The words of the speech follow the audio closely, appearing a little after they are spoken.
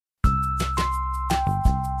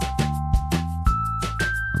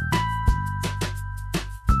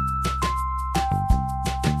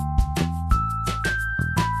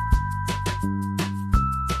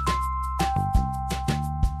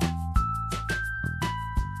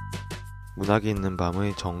문학이 있는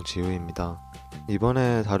밤의 정지우입니다.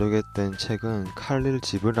 이번에 다루게 된 책은 칼릴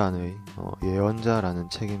지브란의 예언자라는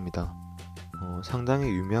책입니다. 상당히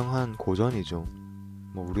유명한 고전이죠.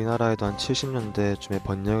 우리나라에도 한 70년대쯤에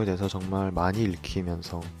번역이 돼서 정말 많이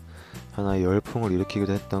읽히면서 하나의 열풍을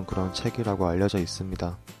일으키기도 했던 그런 책이라고 알려져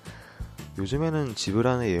있습니다. 요즘에는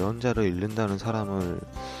지브란의 예언자를 읽는다는 사람을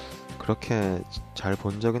그렇게 잘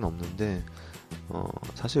본 적은 없는데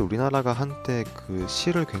사실 우리나라가 한때 그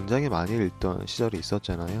시를 굉장히 많이 읽던 시절이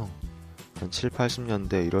있었잖아요. 한 7,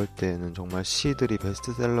 80년대 이럴 때는 정말 시들이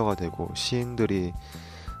베스트셀러가 되고 시인들이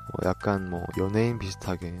약간 연예인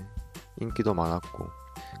비슷하게 인기도 많았고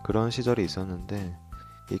그런 시절이 있었는데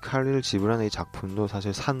이 칼릴 지브란의 작품도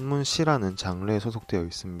사실 산문시라는 장르에 소속되어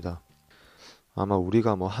있습니다. 아마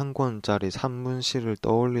우리가 한 권짜리 산문시를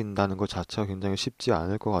떠올린다는 것 자체가 굉장히 쉽지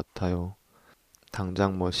않을 것 같아요.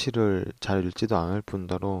 당장 시를 잘 읽지도 않을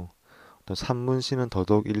뿐더러 어떤 산문시는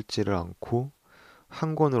더더욱 읽지를 않고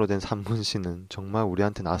한 권으로 된 산문시는 정말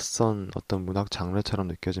우리한테 낯선 어떤 문학 장르처럼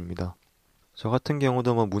느껴집니다. 저 같은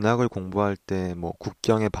경우도 문학을 공부할 때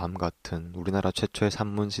국경의 밤 같은 우리나라 최초의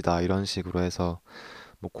산문시다 이런 식으로 해서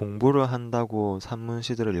공부를 한다고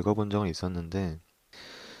산문시들을 읽어본 적은 있었는데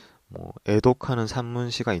애독하는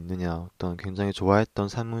산문시가 있느냐, 어떤 굉장히 좋아했던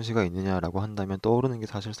산문시가 있느냐라고 한다면 떠오르는 게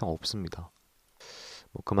사실상 없습니다.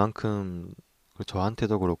 그만큼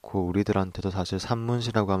저한테도 그렇고 우리들한테도 사실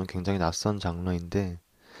산문시라고 하면 굉장히 낯선 장르인데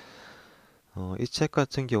이 책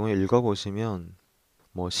같은 경우에 읽어보시면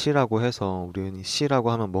시라고 해서 우리는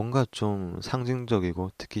시라고 하면 뭔가 좀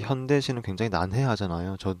상징적이고 특히 현대시는 굉장히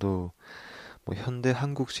난해하잖아요. 저도 현대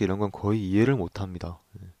한국시 이런 건 거의 이해를 못합니다.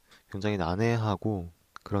 굉장히 난해하고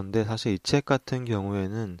그런데 사실 이 책 같은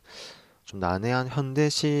경우에는 좀 난해한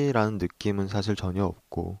현대시라는 느낌은 사실 전혀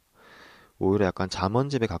없고 오히려 약간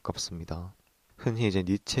잠언집에 가깝습니다. 흔히 이제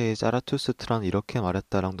니체의 자라투스트라는 이렇게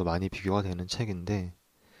말했다랑도 많이 비교가 되는 책인데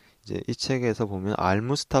이제 이 책에서 보면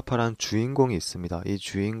알무스타파라는 주인공이 있습니다. 이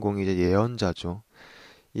주인공이 이제 예언자죠.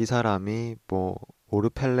 이 사람이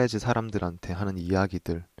오르펠레즈 사람들한테 하는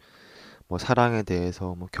이야기들, 사랑에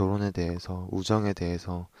대해서, 결혼에 대해서, 우정에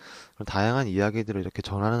대해서 그런 다양한 이야기들을 이렇게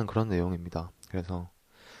전하는 그런 내용입니다. 그래서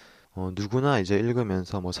누구나 이제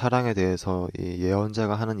읽으면서 사랑에 대해서 이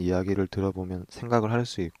예언자가 하는 이야기를 들어보면 생각을 할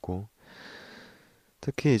수 있고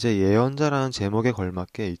특히 이제 예언자라는 제목에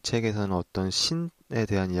걸맞게 이 책에서는 어떤 신에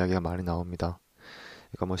대한 이야기가 많이 나옵니다.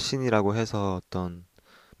 그러니까 신이라고 해서 어떤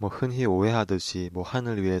흔히 오해하듯이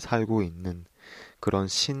하늘 위에 살고 있는 그런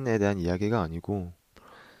신에 대한 이야기가 아니고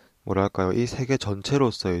뭐랄까요, 이 세계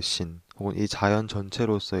전체로서의 신 혹은 이 자연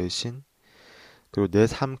전체로서의 신 그리고 내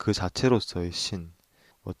삶 그 자체로서의 신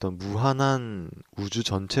어떤 무한한 우주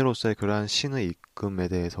전체로서의 그러한 신의 이끔에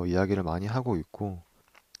대해서 이야기를 많이 하고 있고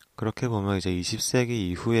그렇게 보면 이제 20세기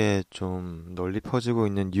이후에 좀 널리 퍼지고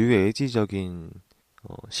있는 뉴에이지적인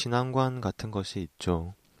신앙관 같은 것이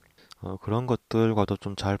있죠. 그런 것들과도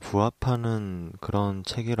좀 잘 부합하는 그런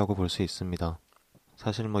책이라고 볼 수 있습니다.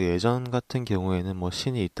 사실 예전 같은 경우에는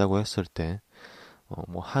신이 있다고 했을 때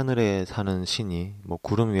하늘에 사는 신이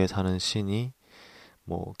구름 위에 사는 신이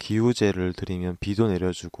기우제를 드리면 비도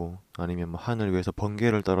내려주고 아니면 하늘 위에서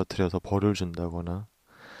번개를 떨어뜨려서 벌을 준다거나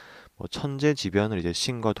천재지변을 이제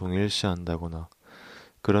신과 동일시한다거나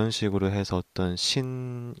그런 식으로 해서 어떤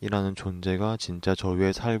신이라는 존재가 진짜 저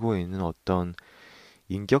위에 살고 있는 어떤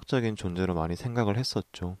인격적인 존재로 많이 생각을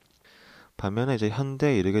했었죠. 반면에 이제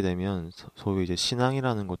현대에 이르게 되면 소위 이제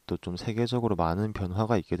신앙이라는 것도 좀 세계적으로 많은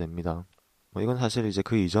변화가 있게 됩니다. 이건 사실 이제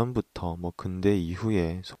그 이전부터 근대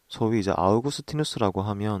이후에 소위 이제 아우구스티누스라고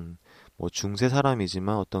하면 중세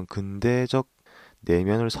사람이지만 어떤 근대적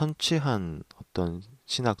내면을 선취한 어떤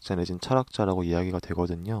신학자 내진 철학자라고 이야기가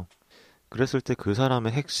되거든요. 그랬을 때 그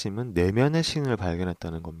사람의 핵심은 내면의 신을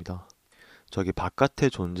발견했다는 겁니다. 저기 바깥에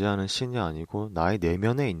존재하는 신이 아니고 나의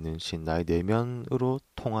내면에 있는 신, 나의 내면으로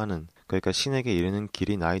통하는 그러니까 신에게 이르는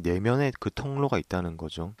길이 나의 내면에 그 통로가 있다는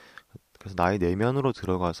거죠. 그래서 나의 내면으로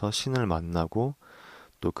들어가서 신을 만나고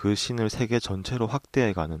또 그 신을 세계 전체로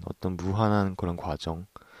확대해가는 어떤 무한한 그런 과정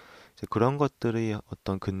이제 그런 것들이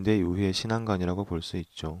어떤 근대 이후의 신앙관이라고 볼 수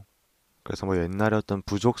있죠. 그래서 옛날에 어떤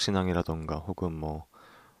부족 신앙이라던가 혹은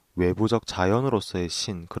외부적 자연으로서의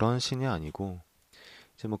신 그런 신이 아니고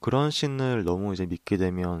이제 그런 신을 너무 이제 믿게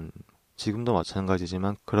되면 지금도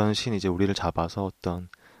마찬가지지만 그런 신이 이제 우리를 잡아서 어떤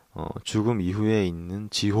죽음 이후에 있는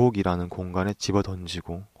지옥이라는 공간에 집어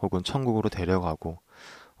던지고 혹은 천국으로 데려가고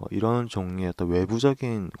이런 종류의 어떤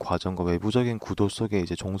외부적인 과정과 외부적인 구도 속에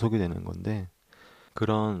이제 종속이 되는 건데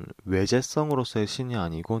그런 외재성으로서의 신이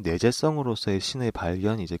아니고 내재성으로서의 신의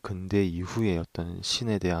발견이 이제 근대 이후의 어떤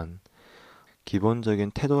신에 대한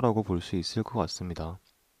기본적인 태도라고 볼 수 있을 것 같습니다.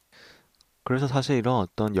 그래서 사실 이런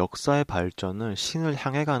어떤 역사의 발전을 신을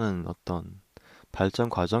향해 가는 어떤 발전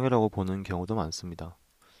과정이라고 보는 경우도 많습니다.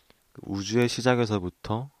 우주의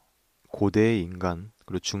시작에서부터 고대의 인간,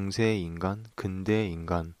 그리고 중세의 인간, 근대의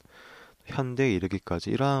인간, 현대에 이르기까지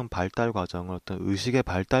이러한 발달 과정을 어떤 의식의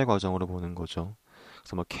발달 과정으로 보는 거죠.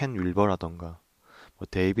 그래서 뭐 켄 윌버라던가 뭐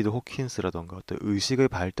데이비드 호킨스라던가 어떤 의식의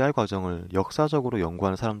발달 과정을 역사적으로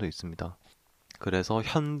연구하는 사람도 있습니다. 그래서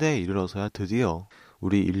현대에 이르러서야 드디어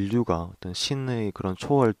우리 인류가 어떤 신의 그런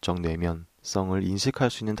초월적 내면성을 인식할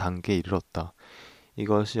수 있는 단계에 이르렀다.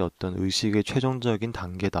 이것이 어떤 의식의 최종적인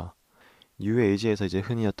단계다. 뉴에이지에서 이제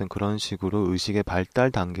흔히 어떤 그런 식으로 의식의 발달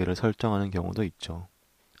단계를 설정하는 경우도 있죠.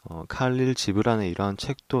 칼릴 지브란의 이러한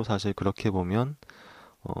책도 사실 그렇게 보면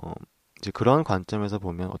이제 그런 관점에서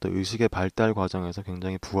보면 어떤 의식의 발달 과정에서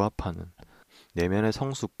굉장히 부합하는 내면의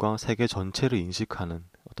성숙과 세계 전체를 인식하는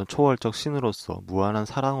어떤 초월적 신으로서 무한한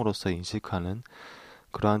사랑으로서 인식하는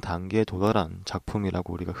그러한 단계에 도달한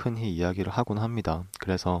작품이라고 우리가 흔히 이야기를 하곤 합니다.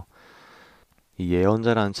 그래서 이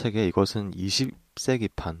예언자라는 책에 이것은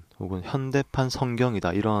 20세기판 혹은 현대판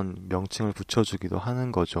성경이다 이런 명칭을 붙여주기도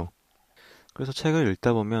하는 거죠. 그래서 책을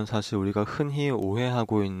읽다 보면 사실 우리가 흔히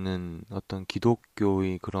오해하고 있는 어떤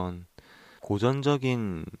기독교의 그런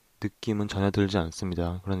고전적인 느낌은 전혀 들지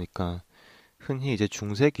않습니다. 그러니까 흔히 이제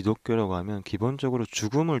중세 기독교라고 하면 기본적으로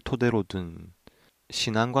죽음을 토대로 둔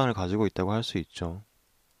신앙관을 가지고 있다고 할 수 있죠.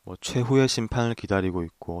 뭐 최후의 심판을 기다리고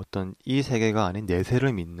있고 어떤 이 세계가 아닌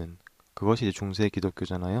내세를 믿는 그것이 이제 중세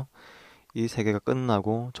기독교잖아요. 이 세계가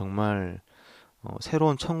끝나고 정말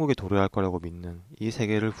새로운 천국에 도래할 거라고 믿는 이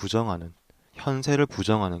세계를 부정하는 현세를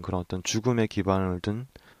부정하는 그런 어떤 죽음의 기반을 둔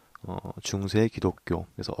중세 기독교.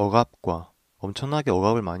 그래서 억압과 엄청나게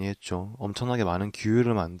억압을 많이 했죠. 엄청나게 많은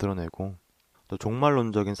규율을 만들어내고 또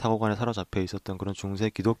종말론적인 사고관에 사로잡혀 있었던 그런 중세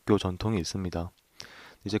기독교 전통이 있습니다.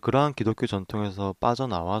 이제 그러한 기독교 전통에서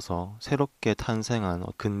빠져나와서 새롭게 탄생한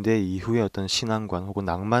근대 이후의 어떤 신앙관 혹은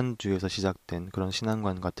낭만주의에서 시작된 그런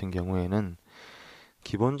신앙관 같은 경우에는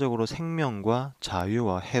기본적으로 생명과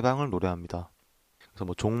자유와 해방을 노래합니다. 그래서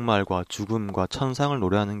뭐 종말과 죽음과 천상을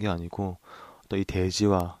노래하는 게 아니고 또 이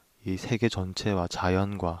대지와 이 세계 전체와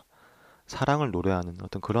자연과 사랑을 노래하는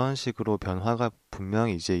어떤 그런 식으로 변화가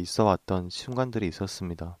분명히 이제 있어 왔던 순간들이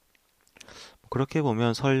있었습니다. 그렇게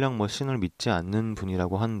보면 설령 뭐 신을 믿지 않는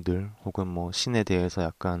분이라고 한들 혹은 뭐 신에 대해서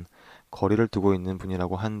약간 거리를 두고 있는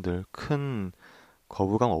분이라고 한들 큰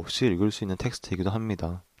거부감 없이 읽을 수 있는 텍스트이기도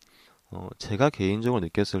합니다. 제가 개인적으로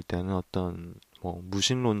느꼈을 때는 어떤 뭐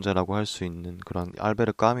무신론자라고 할 수 있는 그런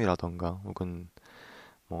알베르 까미라던가 혹은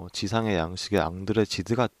뭐 지상의 양식의 앙드레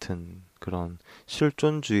지드 같은 그런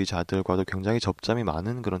실존주의자들과도 굉장히 접점이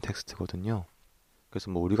많은 그런 텍스트거든요. 그래서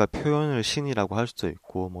뭐 우리가 표현을 신이라고 할 수도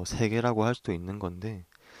있고 뭐 세계라고 할 수도 있는 건데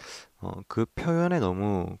그 표현에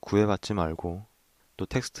너무 구애받지 말고 또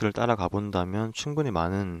텍스트를 따라가 본다면 충분히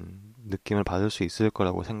많은 느낌을 받을 수 있을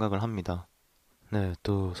거라고 생각을 합니다. 네,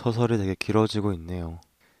 또 소설이 되게 길어지고 있네요.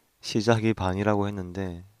 시작이 반이라고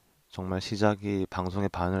했는데 정말 시작이 방송의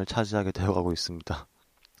반을 차지하게 되어가고 있습니다.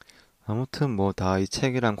 아무튼 뭐 다 이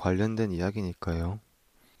책이랑 관련된 이야기니까요.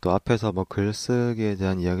 또 앞에서 뭐 글쓰기에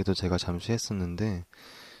대한 이야기도 제가 잠시 했었는데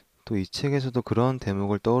또 이 책에서도 그런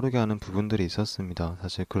대목을 떠오르게 하는 부분들이 있었습니다.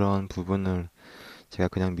 사실 그런 부분을 제가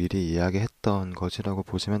그냥 미리 이야기했던 것이라고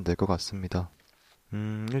보시면 될 것 같습니다.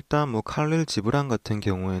 일단 뭐 칼릴 지브란 같은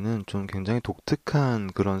경우에는 좀 굉장히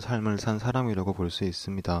독특한 그런 삶을 산 사람이라고 볼 수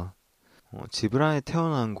있습니다. 지브란이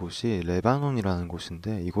태어난 곳이 레바논이라는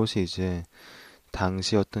곳인데 이곳이 이제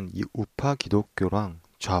당시 어떤 이 우파 기독교랑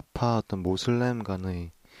좌파 어떤 모슬렘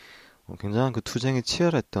간의 굉장한 그 투쟁이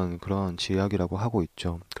치열했던 그런 지역이라고 하고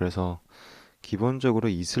있죠. 그래서 기본적으로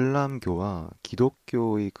이슬람교와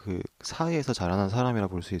기독교의 그 사이에서 자라난 사람이라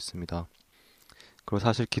볼 수 있습니다. 그리고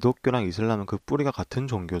사실 기독교랑 이슬람은 그 뿌리가 같은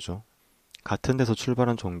종교죠. 같은 데서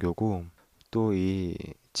출발한 종교고 또 이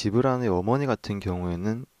지브란의 어머니 같은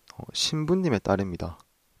경우에는 신부님의 딸입니다.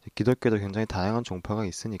 기독교도 굉장히 다양한 종파가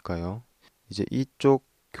있으니까요. 이제 이쪽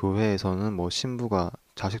교회에서는 뭐 신부가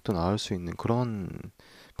자식도 낳을 수 있는 그런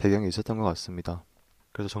배경이 있었던 것 같습니다.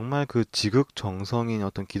 그래서 정말 그 지극정성인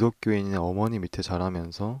어떤 기독교인의 어머니 밑에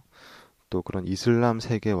자라면서 또 그런 이슬람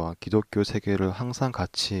세계와 기독교 세계를 항상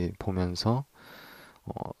같이 보면서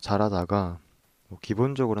자라다가 뭐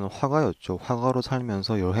기본적으로는 화가였죠. 화가로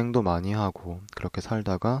살면서 여행도 많이 하고 그렇게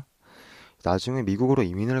살다가 나중에 미국으로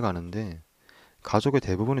이민을 가는데 가족의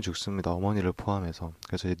대부분이 죽습니다. 어머니를 포함해서.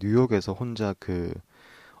 그래서 이제 뉴욕에서 혼자 그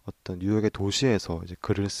어떤 뉴욕의 도시에서 이제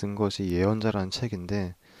글을 쓴 것이 예언자라는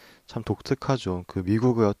책인데 참 독특하죠. 그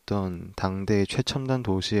미국의 어떤 당대의 최첨단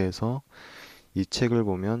도시에서 이 책을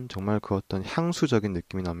보면 정말 그 어떤 향수적인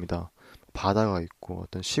느낌이 납니다. 바다가 있고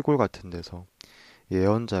어떤 시골 같은 데서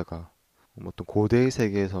예언자가 어떤 고대의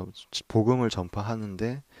세계에서 복음을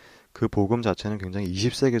전파하는데 그 복음 자체는 굉장히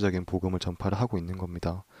 20세기적인 복음을 전파를 하고 있는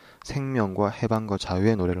겁니다. 생명과 해방과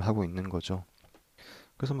자유의 노래를 하고 있는 거죠.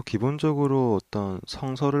 그래서 뭐 기본적으로 어떤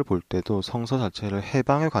성서를 볼 때도 성서 자체를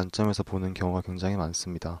해방의 관점에서 보는 경우가 굉장히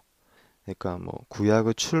많습니다. 그러니까 뭐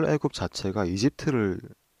구약의 출애굽 자체가 이집트를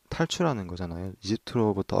탈출하는 거잖아요.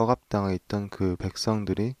 이집트로부터 억압당해 있던 그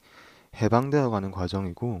백성들이 해방되어 가는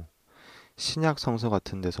과정이고, 신약 성서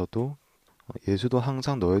같은 데서도 예수도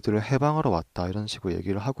항상 너희들을 해방하러 왔다 이런 식으로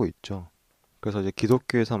얘기를 하고 있죠. 그래서 이제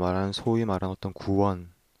기독교에서 말하는 소위 말하는 어떤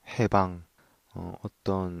구원, 해방,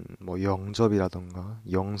 어떤 뭐 영접이라던가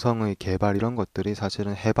영성의 개발 이런 것들이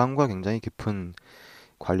사실은 해방과 굉장히 깊은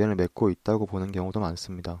관련을 맺고 있다고 보는 경우도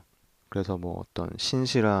많습니다. 그래서 뭐 어떤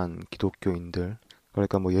신실한 기독교인들,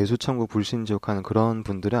 그러니까 뭐 예수천국 불신지옥하는 그런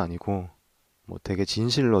분들이 아니고 뭐 되게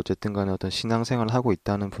진실로 어쨌든 간에 어떤 신앙생활을 하고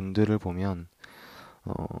있다는 분들을 보면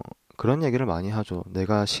어, 그런 얘기를 많이 하죠.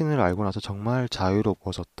 내가 신을 알고 나서 정말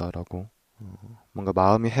자유로워졌다라고, 뭔가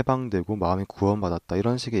마음이 해방되고 마음이 구원받았다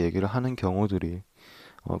이런 식의 얘기를 하는 경우들이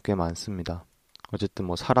꽤 많습니다. 어쨌든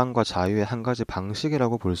뭐 사랑과 자유의 한 가지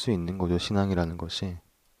방식이라고 볼 수 있는 거죠, 신앙이라는 것이.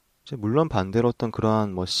 이제 물론 반대로 어떤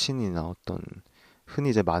그러한 뭐 신이나 어떤 흔히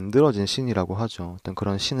이제 만들어진 신이라고 하죠. 어떤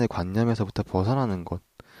그런 신의 관념에서부터 벗어나는 것,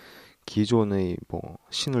 기존의 뭐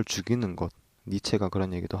신을 죽이는 것, 니체가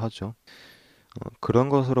그런 얘기도 하죠. 그런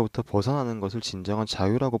것으로부터 벗어나는 것을 진정한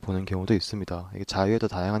자유라고 보는 경우도 있습니다. 이게 자유에도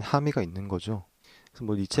다양한 함의가 있는 거죠. 그래서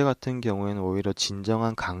뭐 니체 같은 경우에는 오히려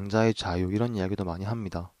진정한 강자의 자유 이런 이야기도 많이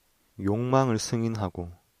합니다. 욕망을 승인하고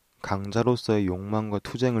강자로서의 욕망과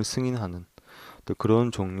투쟁을 승인하는 또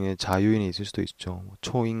그런 종류의 자유인이 있을 수도 있죠. 뭐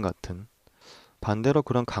초인 같은. 반대로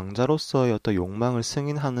그런 강자로서의 어떤 욕망을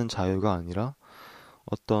승인하는 자유가 아니라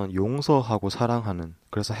어떤 용서하고 사랑하는,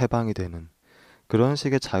 그래서 해방이 되는 그런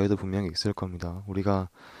식의 자유도 분명히 있을 겁니다. 우리가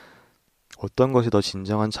어떤 것이 더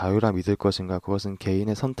진정한 자유라 믿을 것인가, 그것은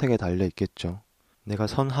개인의 선택에 달려 있겠죠. 내가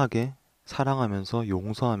선하게 사랑하면서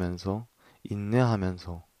용서하면서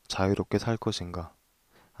인내하면서 자유롭게 살 것인가,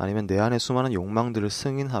 아니면 내 안에 수많은 욕망들을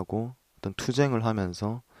승인하고 어떤 투쟁을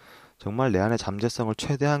하면서 정말 내 안의 잠재성을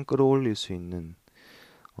최대한 끌어올릴 수 있는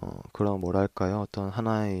그런 뭐랄까요, 어떤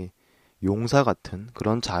하나의 용사 같은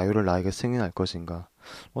그런 자유를 나에게 승인할 것인가.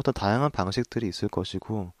 어떤 다양한 방식들이 있을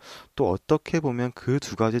것이고, 또 어떻게 보면 그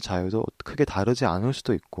두 가지 자유도 크게 다르지 않을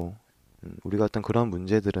수도 있고, 우리가 어떤 그런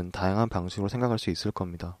문제들은 다양한 방식으로 생각할 수 있을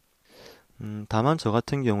겁니다. 다만 저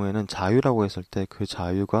같은 경우에는 자유라고 했을 때 그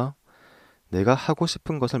자유가 내가 하고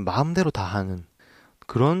싶은 것을 마음대로 다 하는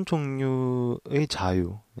그런 종류의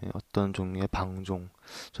자유, 어떤 종류의 방종,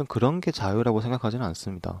 전 그런 게 자유라고 생각하지는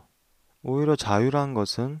않습니다. 오히려 자유란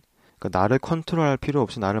것은 그러니까 나를 컨트롤할 필요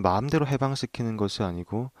없이 나를 마음대로 해방시키는 것이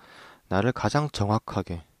아니고, 나를 가장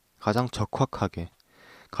정확하게, 가장 적확하게,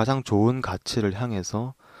 가장 좋은 가치를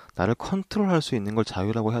향해서 나를 컨트롤할 수 있는 걸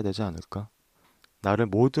자유라고 해야 되지 않을까? 나를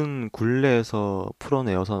모든 굴레에서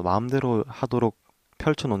풀어내어서 마음대로 하도록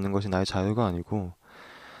펼쳐놓는 것이 나의 자유가 아니고,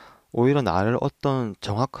 오히려 나를 어떤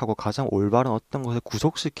정확하고 가장 올바른 어떤 것에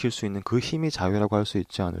구속시킬 수 있는 그 힘이 자유라고 할 수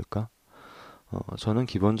있지 않을까? 저는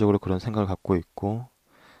기본적으로 그런 생각을 갖고 있고,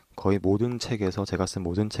 거의 모든 책에서, 제가 쓴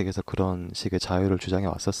모든 책에서 그런 식의 자유를 주장해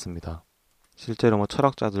왔었습니다. 실제로 뭐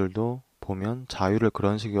철학자들도 보면 자유를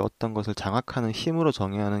그런 식의 어떤 것을 장악하는 힘으로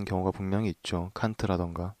정의하는 경우가 분명히 있죠.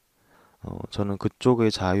 칸트라던가. 저는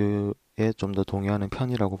그쪽의 자유에 좀 더 동의하는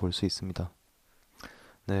편이라고 볼 수 있습니다.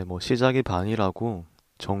 네, 뭐 시작이 반이라고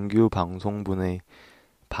정규 방송분의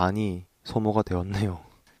반이 소모가 되었네요.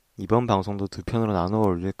 이번 방송도 두 편으로 나누어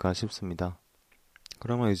올릴까 싶습니다.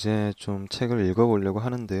 그러면 이제 좀 책을 읽어보려고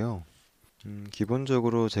하는데요.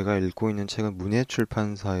 기본적으로 제가 읽고 있는 책은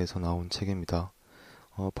문예출판사에서 나온 책입니다.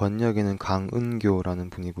 번역에는 강은교라는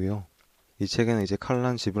분이고요. 이 책에는 이제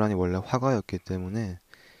칼란 지브란이 원래 화가였기 때문에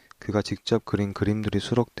그가 직접 그린 그림들이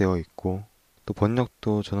수록되어 있고, 또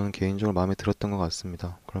번역도 저는 개인적으로 마음에 들었던 것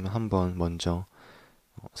같습니다. 그러면 한번 먼저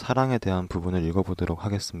사랑에 대한 부분을 읽어보도록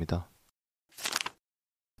하겠습니다.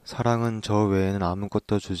 사랑은 저 외에는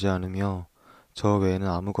아무것도 주지 않으며 저 외에는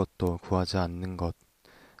아무것도 구하지 않는 것.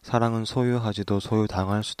 사랑은 소유하지도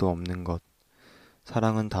소유당할 수도 없는 것.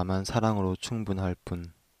 사랑은 다만 사랑으로 충분할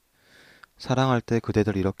뿐. 사랑할 때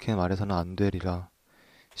그대들 이렇게 말해서는 안 되리라.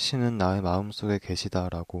 신은 나의 마음속에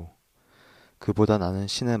계시다라고. 그보다 나는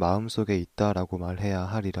신의 마음속에 있다라고 말해야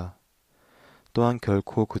하리라. 또한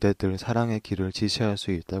결코 그대들 사랑의 길을 지시할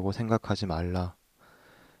수 있다고 생각하지 말라.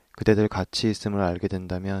 그대들 같이 있음을 알게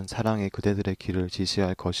된다면 사랑이 그대들의 길을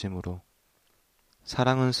지시할 것이므로.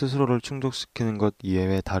 사랑은 스스로를 충족시키는 것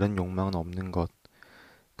이외에 다른 욕망은 없는 것.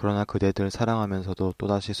 그러나 그대들 사랑하면서도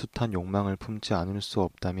또다시 숱한 욕망을 품지 않을 수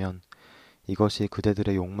없다면 이것이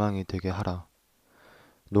그대들의 욕망이 되게 하라.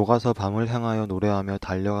 녹아서 밤을 향하여 노래하며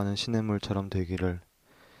달려가는 시냇물처럼 되기를.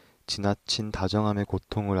 지나친 다정함의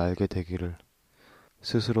고통을 알게 되기를.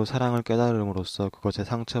 스스로 사랑을 깨달음으로써 그것에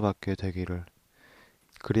상처받게 되기를.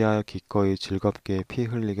 그리하여 기꺼이 즐겁게 피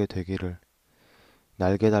흘리게 되기를.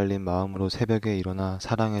 날개 달린 마음으로 새벽에 일어나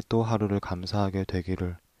사랑의 또 하루를 감사하게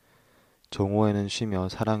되기를. 정오에는 쉬며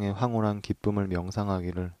사랑의 황홀한 기쁨을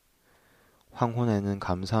명상하기를. 황혼에는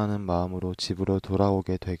감사하는 마음으로 집으로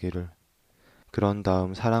돌아오게 되기를. 그런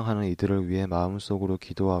다음 사랑하는 이들을 위해 마음속으로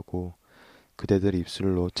기도하고 그대들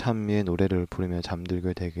입술로 찬미의 노래를 부르며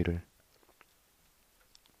잠들게 되기를.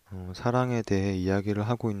 사랑에 대해 이야기를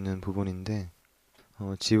하고 있는 부분인데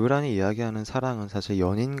지브란이 이야기하는 사랑은 사실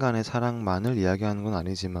연인 간의 사랑만을 이야기하는 건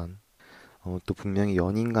아니지만 또 분명히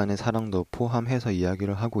연인 간의 사랑도 포함해서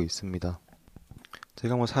이야기를 하고 있습니다.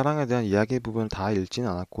 제가 뭐 사랑에 대한 이야기 부분 다 읽지는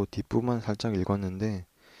않았고 뒷부분 살짝 읽었는데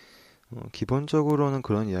기본적으로는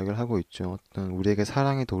그런 이야기를 하고 있죠. 어떤 우리에게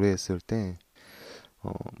사랑이 도래했을 때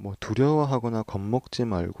뭐 두려워하거나 겁먹지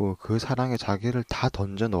말고 그 사랑에 자기를 다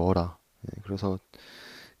던져 넣어라. 그래서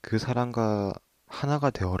그 사랑과 하나가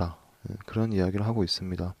되어라. 그런 이야기를 하고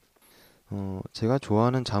있습니다. 제가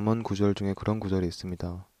좋아하는 잠언 구절 중에 그런 구절이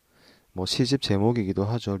있습니다. 뭐 시집 제목이기도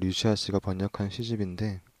하죠. 류시아 씨가 번역한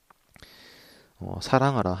시집인데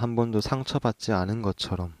사랑하라 한 번도 상처받지 않은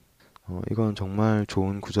것처럼. 이건 정말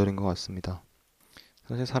좋은 구절인 것 같습니다.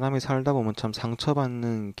 사실 사람이 살다 보면 참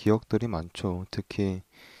상처받는 기억들이 많죠. 특히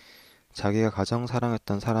자기가 가장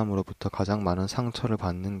사랑했던 사람으로부터 가장 많은 상처를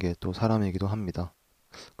받는 게 또 사람이기도 합니다.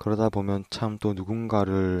 그러다 보면 참 또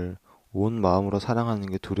누군가를 온 마음으로 사랑하는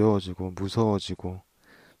게 두려워지고 무서워지고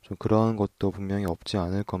좀 그런 것도 분명히 없지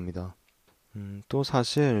않을 겁니다. 또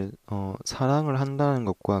사실 사랑을 한다는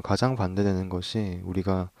것과 가장 반대되는 것이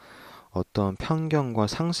우리가 어떤 편견과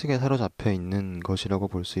상식에 사로잡혀 있는 것이라고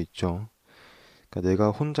볼 수 있죠. 그러니까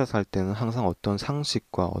내가 혼자 살 때는 항상 어떤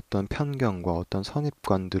상식과 어떤 편견과 어떤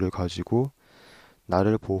선입관들을 가지고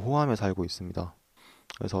나를 보호하며 살고 있습니다.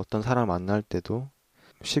 그래서 어떤 사람을 만날 때도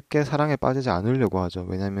쉽게 사랑에 빠지지 않으려고 하죠.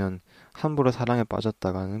 왜냐하면 함부로 사랑에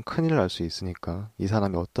빠졌다가는 큰일 날 수 있으니까 이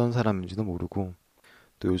사람이 어떤 사람인지도 모르고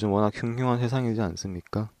또 요즘 워낙 흉흉한 세상이지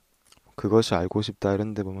않습니까? 그것이 알고 싶다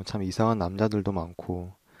이런 데 보면 참 이상한 남자들도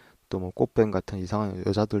많고 또 뭐 꽃뱀 같은 이상한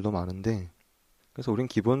여자들도 많은데 그래서 우린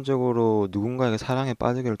기본적으로 누군가에게 사랑에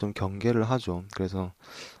빠지기를 좀 경계를 하죠. 그래서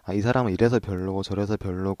이 사람은 이래서 별로고 저래서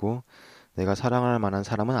별로고 내가 사랑할 만한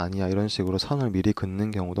사람은 아니야 이런 식으로 선을 미리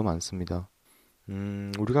긋는 경우도 많습니다.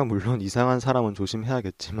 우리가 물론 이상한 사람은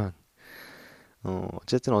조심해야겠지만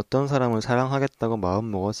어쨌든 어떤 사람을 사랑하겠다고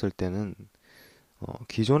마음 먹었을 때는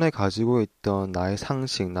기존에 가지고 있던 나의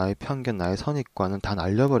상식, 나의 편견, 나의 선입관은 다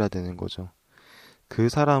날려버려야 되는 거죠. 그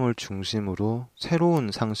사람을 중심으로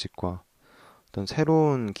새로운 상식과 어떤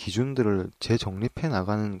새로운 기준들을 재정립해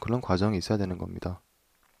나가는 그런 과정이 있어야 되는 겁니다.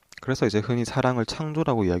 그래서 이제 흔히 사랑을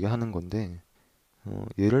창조라고 이야기하는 건데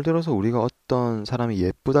예를 들어서 우리가 어떤 사람이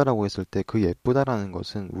예쁘다라고 했을 때 그 예쁘다라는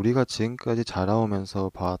것은 우리가 지금까지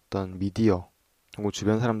자라오면서 봐왔던 미디어 혹은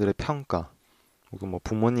주변 사람들의 평가 혹은 뭐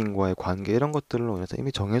부모님과의 관계 이런 것들로 인해서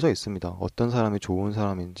이미 정해져 있습니다. 어떤 사람이 좋은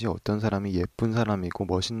사람인지 어떤 사람이 예쁜 사람이고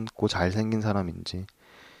멋있고 잘생긴 사람인지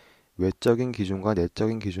외적인 기준과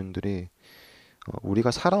내적인 기준들이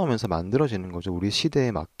우리가 살아오면서 만들어지는 거죠. 우리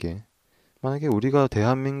시대에 맞게. 만약에 우리가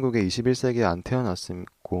대한민국의 21세기에 안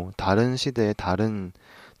태어났고 다른 시대에 다른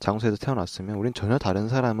장소에서 태어났으면 우린 전혀 다른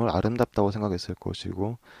사람을 아름답다고 생각했을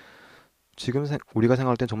것이고 지금 우리가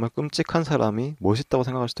생각할 땐 정말 끔찍한 사람이 멋있다고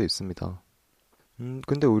생각할 수도 있습니다.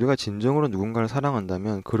 근데 우리가 진정으로 누군가를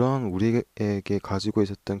사랑한다면 그런 우리에게 가지고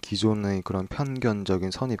있었던 기존의 그런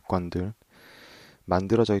편견적인 선입관들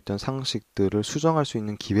만들어져 있던 상식들을 수정할 수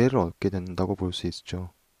있는 기회를 얻게 된다고 볼 수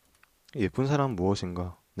있죠. 예쁜 사람은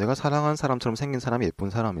무엇인가? 내가 사랑하는 사람처럼 생긴 사람이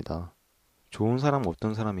예쁜 사람이다. 좋은 사람은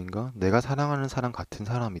어떤 사람인가? 내가 사랑하는 사람 같은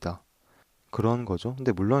사람이다. 그런 거죠.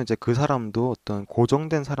 근데 물론 이제 그 사람도 어떤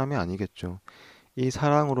고정된 사람이 아니겠죠. 이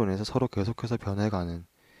사랑으로 인해서 서로 계속해서 변해가는,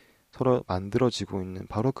 서로 만들어지고 있는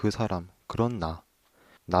바로 그 사람, 그런 나.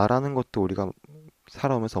 나라는 것도 우리가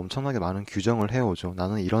살아오면서 엄청나게 많은 규정을 해오죠.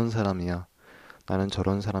 나는 이런 사람이야. 나는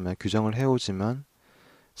저런 사람이야. 규정을 해오지만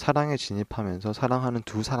사랑에 진입하면서 사랑하는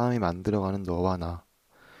두 사람이 만들어가는 너와 나.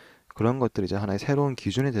 그런 것들이 이제 하나의 새로운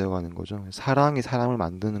기준이 되어가는 거죠. 사랑이 사람을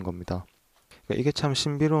만드는 겁니다. 그러니까 이게 참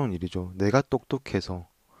신비로운 일이죠. 내가 똑똑해서,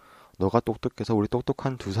 너가 똑똑해서 우리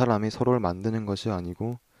똑똑한 두 사람이 서로를 만드는 것이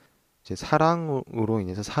아니고 이제 사랑으로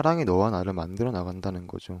인해서 사랑이 너와 나를 만들어 나간다는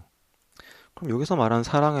거죠. 그럼 여기서 말하는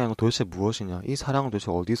사랑이란 도대체 무엇이냐? 이 사랑은 도대체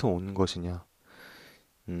어디서 온 것이냐?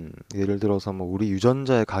 예를 들어서 뭐 우리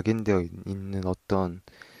유전자에 각인되어 있는 어떤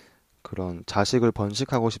그런 자식을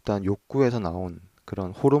번식하고 싶다는 욕구에서 나온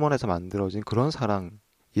그런 호르몬에서 만들어진 그런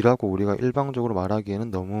사랑이라고 우리가 일방적으로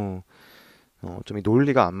말하기에는 너무 좀 이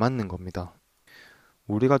논리가 안 맞는 겁니다.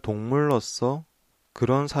 우리가 동물로서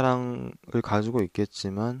그런 사랑을 가지고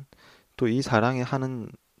있겠지만 또 이 사랑이 하는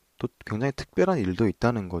또 굉장히 특별한 일도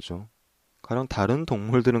있다는 거죠. 가령 다른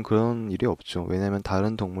동물들은 그런 일이 없죠. 왜냐하면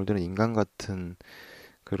다른 동물들은 인간 같은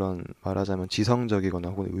그런 말하자면 지성적이거나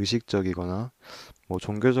혹은 의식적이거나 뭐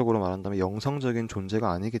종교적으로 말한다면 영성적인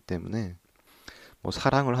존재가 아니기 때문에 뭐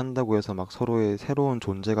사랑을 한다고 해서 막 서로의 새로운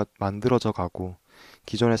존재가 만들어져 가고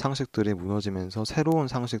기존의 상식들이 무너지면서 새로운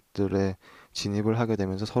상식들에 진입을 하게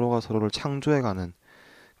되면서 서로가 서로를 창조해가는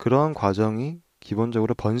그런 과정이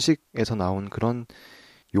기본적으로 번식에서 나온 그런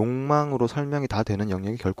욕망으로 설명이 다 되는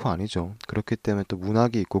영역이 결코 아니죠. 그렇기 때문에 또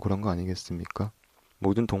문학이 있고 그런 거 아니겠습니까?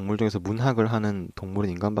 모든 동물 중에서 문학을 하는 동물은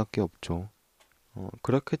인간밖에 없죠.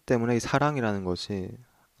 그렇기 때문에 이 사랑이라는 것이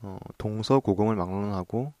동서고금을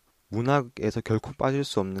막론하고 문학에서 결코 빠질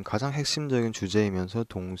수 없는 가장 핵심적인 주제이면서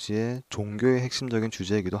동시에 종교의 핵심적인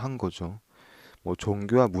주제이기도 한 거죠. 뭐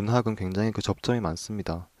종교와 문학은 굉장히 그 접점이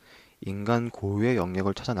많습니다. 인간 고유의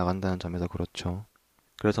영역을 찾아 나간다는 점에서 그렇죠.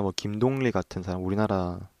 그래서 뭐 김동리 같은 사람,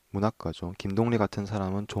 우리나라 문학가죠. 김동리 같은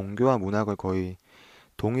사람은 종교와 문학을 거의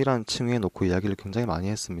동일한 층위에 놓고 이야기를 굉장히 많이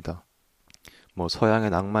했습니다. 뭐 서양의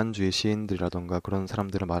낭만주의 시인들이라던가 그런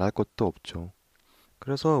사람들은 말할 것도 없죠.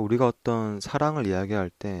 그래서 우리가 어떤 사랑을 이야기할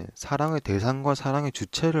때 사랑의 대상과 사랑의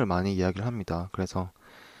주체를 많이 이야기를 합니다. 그래서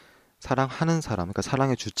사랑하는 사람, 그러니까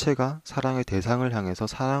사랑의 주체가 사랑의 대상을 향해서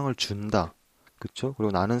사랑을 준다. 그쵸?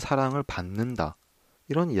 그리고 나는 사랑을 받는다.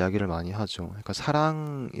 이런 이야기를 많이 하죠. 그러니까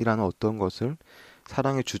사랑이라는 어떤 것을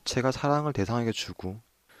사랑의 주체가 사랑을 대상에게 주고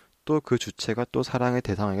또 그 주체가 또 사랑의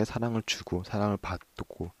대상에게 사랑을 주고 사랑을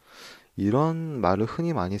받고 이런 말을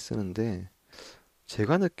흔히 많이 쓰는데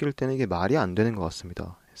제가 느낄 때는 이게 말이 안 되는 것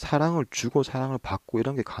같습니다. 사랑을 주고 사랑을 받고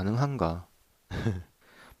이런 게 가능한가?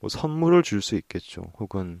 뭐 선물을 줄 수 있겠죠.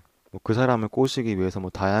 혹은 뭐그 사람을 꼬시기 위해서 뭐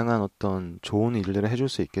다양한 어떤 좋은 일들을 해줄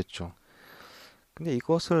수 있겠죠. 근데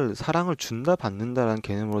이것을 사랑을 준다 받는다라는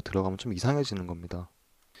개념으로 들어가면 좀 이상해지는 겁니다.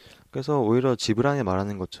 그래서 오히려 지브란이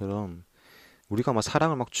말하는 것처럼 우리가 막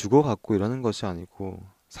사랑을 막 주고받고 이러는 것이 아니고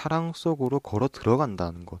사랑 속으로 걸어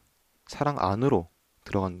들어간다는 것, 사랑 안으로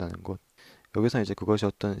들어간다는 것. 여기서 이제 그것이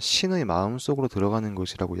어떤 신의 마음 속으로 들어가는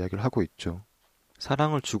것이라고 이야기를 하고 있죠.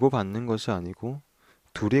 사랑을 주고받는 것이 아니고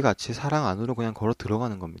둘이 같이 사랑 안으로 그냥 걸어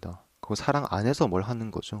들어가는 겁니다. 그 사랑 안에서 뭘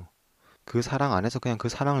하는 거죠. 그 사랑 안에서 그냥 그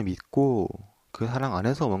사랑을 믿고 그 사랑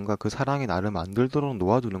안에서 뭔가 그 사랑이 나를 만들도록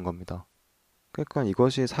놓아두는 겁니다. 그러니까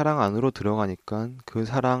이것이 사랑 안으로 들어가니까 그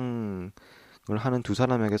사랑을 하는 두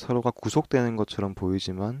사람에게 서로가 구속되는 것처럼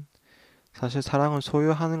보이지만 사실 사랑을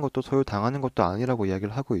소유하는 것도 소유당하는 것도 아니라고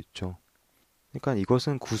이야기를 하고 있죠. 그러니까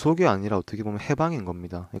이것은 구속이 아니라 어떻게 보면 해방인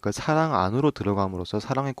겁니다. 그러니까 사랑 안으로 들어감으로써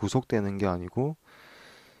사랑에 구속되는 게 아니고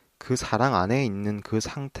그 사랑 안에 있는 그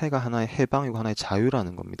상태가 하나의 해방이고 하나의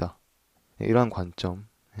자유라는 겁니다. 이러한 관점.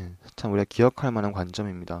 참 우리가 기억할 만한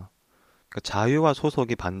관점입니다. 그러니까 자유와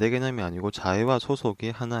소속이 반대 개념이 아니고 자유와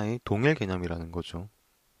소속이 하나의 동일 개념이라는 거죠.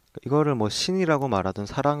 그러니까 이거를 뭐 신이라고 말하든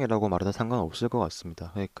사랑이라고 말하든 상관없을 것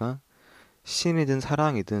같습니다. 그러니까 신이든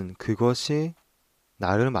사랑이든 그것이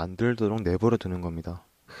나를 만들도록 내버려 두는 겁니다.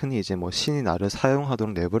 흔히 이제 뭐 신이 나를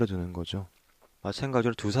사용하도록 내버려 두는 거죠.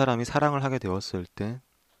 마찬가지로 두 사람이 사랑을 하게 되었을 때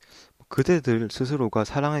그대들 스스로가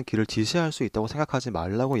사랑의 길을 지시할 수 있다고 생각하지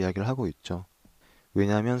말라고 이야기를 하고 있죠.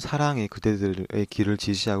 왜냐하면 사랑이 그대들의 길을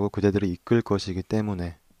지시하고 그대들을 이끌 것이기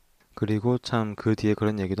때문에. 그리고 참 그 뒤에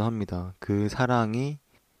그런 얘기도 합니다. 그 사랑이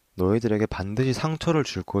너희들에게 반드시 상처를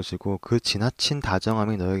줄 것이고 그 지나친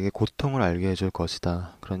다정함이 너에게 고통을 알게 해줄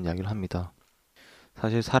것이다. 그런 이야기를 합니다.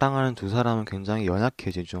 사실 사랑하는 두 사람은 굉장히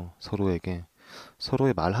연약해지죠. 서로에게.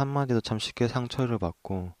 서로의 말 한마디도 참 쉽게 상처를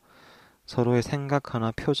받고 서로의 생각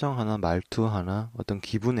하나, 표정 하나, 말투 하나, 어떤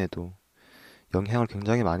기분에도 영향을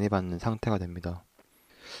굉장히 많이 받는 상태가 됩니다.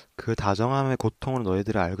 그 다정함의 고통을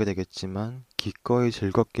너희들이 알게 되겠지만 기꺼이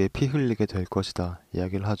즐겁게 피 흘리게 될 것이다.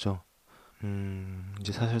 이야기를 하죠.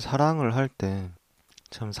 이제 사실 사랑을 할 때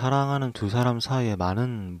참 사랑하는 두 사람 사이에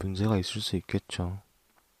많은 문제가 있을 수 있겠죠.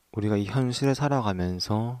 우리가 이 현실에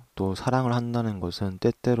살아가면서 또 사랑을 한다는 것은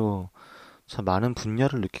때때로 참 많은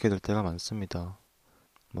분야를 느끼게 될 때가 많습니다.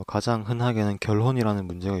 뭐 가장 흔하게는 결혼이라는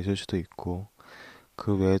문제가 있을 수도 있고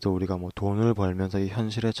그 외에도 우리가 뭐 돈을 벌면서 이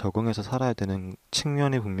현실에 적응해서 살아야 되는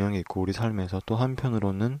측면이 분명히 있고 우리 삶에서 또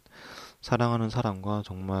한편으로는 사랑하는 사람과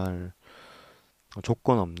정말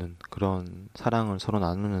조건 없는 그런 사랑을 서로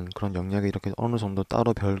나누는 그런 영역이 이렇게 어느 정도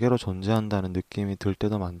따로 별개로 존재한다는 느낌이 들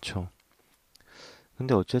때도 많죠.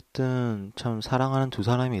 근데 어쨌든 참 사랑하는 두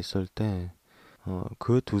사람이 있을 때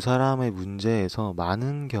그 두 사람의 문제에서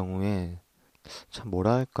많은 경우에 참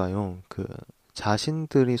뭐랄까요? 그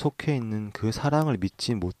자신들이 속해 있는 그 사랑을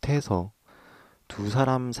믿지 못해서 두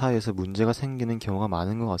사람 사이에서 문제가 생기는 경우가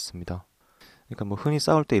많은 것 같습니다. 그러니까 뭐 흔히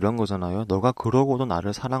싸울 때 이런 거잖아요. 너가 그러고도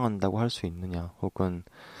나를 사랑한다고 할 수 있느냐? 혹은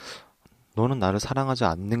너는 나를 사랑하지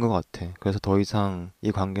않는 것 같아. 그래서 더 이상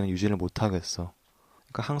이 관계는 유지를 못 하겠어.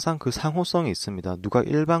 그러니까 항상 그 상호성이 있습니다. 누가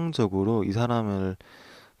일방적으로 이 사람을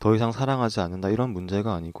더 이상 사랑하지 않는다 이런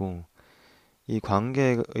문제가 아니고 이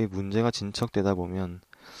관계의 문제가 진척되다 보면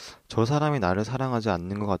저 사람이 나를 사랑하지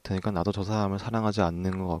않는 것 같으니까 나도 저 사람을 사랑하지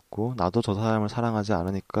않는 것 같고 나도 저 사람을 사랑하지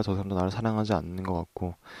않으니까 저 사람도 나를 사랑하지 않는 것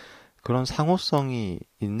같고 그런 상호성이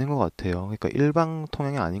있는 것 같아요. 그러니까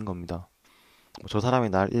일방통행이 아닌 겁니다. 저 사람이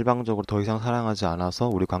날 일방적으로 더 이상 사랑하지 않아서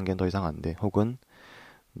우리 관계는 더 이상 안 돼. 혹은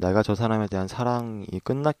내가 저 사람에 대한 사랑이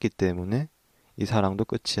끝났기 때문에 이 사랑도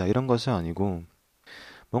끝이야. 이런 것이 아니고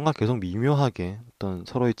뭔가 계속 미묘하게 어떤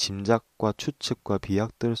서로의 짐작과 추측과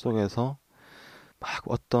비약들 속에서 막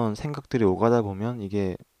어떤 생각들이 오가다 보면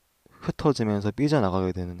이게 흩어지면서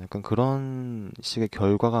삐져나가게 되는 약간 그런 식의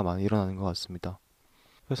결과가 많이 일어나는 것 같습니다.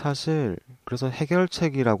 사실 그래서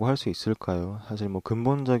해결책이라고 할 수 있을까요? 사실 뭐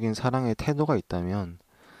근본적인 사랑의 태도가 있다면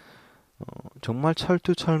정말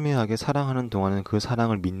철두철미하게 사랑하는 동안은 그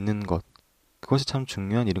사랑을 믿는 것 그것이 참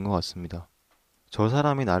중요한 일인 것 같습니다. 저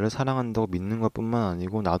사람이 나를 사랑한다고 믿는 것뿐만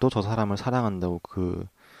아니고 나도 저 사람을 사랑한다고 그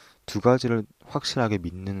두 가지를 확실하게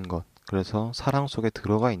믿는 것 그래서 사랑 속에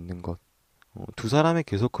들어가 있는 것 두 사람이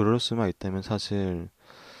계속 그럴 수만 있다면 사실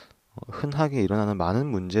흔하게 일어나는 많은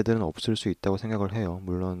문제들은 없을 수 있다고 생각을 해요.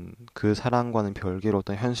 물론 그 사랑과는 별개로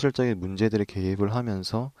어떤 현실적인 문제들이 개입을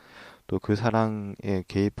하면서 또 그 사랑에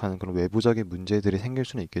개입하는 그런 외부적인 문제들이 생길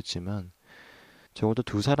수는 있겠지만 적어도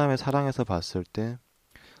두 사람의 사랑에서 봤을 때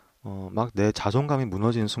막 내 자존감이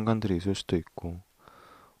무너지는 순간들이 있을 수도 있고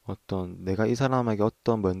어떤 내가 이 사람에게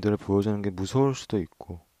어떤 면들을 보여주는 게 무서울 수도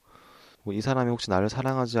있고 뭐이 사람이 혹시 나를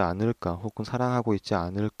사랑하지 않을까 혹은 사랑하고 있지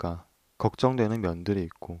않을까 걱정되는 면들이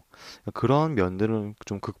있고 그런 면들을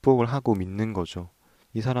좀 극복을 하고 믿는 거죠.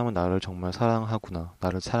 이 사람은 나를 정말 사랑하구나.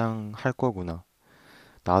 나를 사랑할 거구나.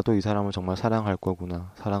 나도 이 사람을 정말 사랑할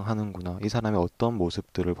거구나. 사랑하는구나. 이 사람의 어떤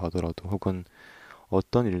모습들을 봐더라도 혹은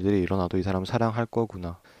어떤 일들이 일어나도 이 사람을 사랑할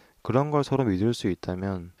거구나. 그런 걸 서로 믿을 수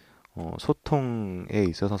있다면 소통에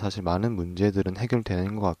있어서 사실 많은 문제들은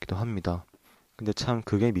해결되는 것 같기도 합니다. 근데 참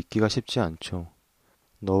그게 믿기가 쉽지 않죠.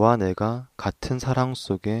 너와 내가 같은 사랑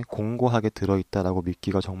속에 공고하게 들어있다라고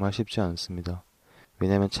믿기가 정말 쉽지 않습니다.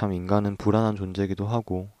 왜냐면 참 인간은 불안한 존재이기도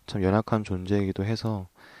하고 참 연약한 존재이기도 해서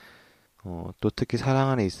또 특히 사랑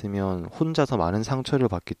안에 있으면 혼자서 많은 상처를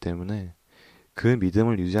받기 때문에 그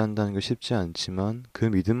믿음을 유지한다는 게 쉽지 않지만 그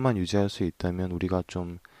믿음만 유지할 수 있다면 우리가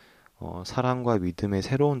좀 사랑과 믿음의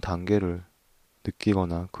새로운 단계를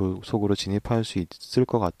느끼거나 그 속으로 진입할 수 있을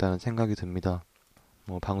것 같다는 생각이 듭니다.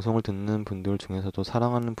 방송을 듣는 분들 중에서도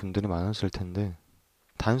사랑하는 분들이 많으실 텐데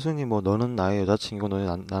단순히 뭐 너는 나의 여자친구고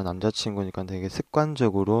너는 난 남자친구니까 되게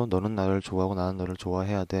습관적으로 너는 나를 좋아하고 나는 너를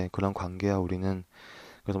좋아해야 돼 그런 관계야 우리는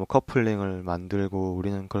그래서 뭐 커플링을 만들고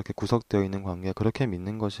우리는 그렇게 구석되어 있는 관계야 그렇게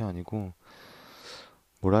믿는 것이 아니고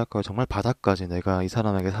뭐랄까요 정말 바닥까지 내가 이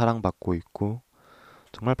사람에게 사랑받고 있고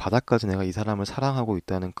정말 바닥까지 내가 이 사람을 사랑하고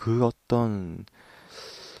있다는 그 어떤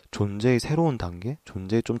존재의 새로운 단계?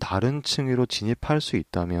 존재의 좀 다른 층위로 진입할 수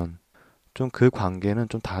있다면 좀 그 관계는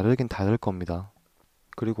좀 다르긴 다를 겁니다.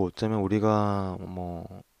 그리고 어쩌면 우리가 뭐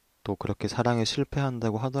또 그렇게 사랑에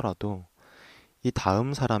실패한다고 하더라도 이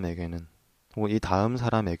다음 사람에게는 혹은 이 다음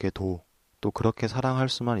사람에게도 또 그렇게 사랑할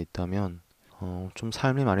수만 있다면 좀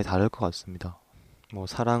삶이 많이 다를 것 같습니다. 뭐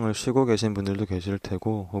사랑을 쉬고 계신 분들도 계실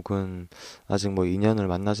테고 혹은 아직 뭐 인연을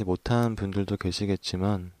만나지 못한 분들도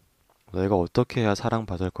계시겠지만 내가 어떻게 해야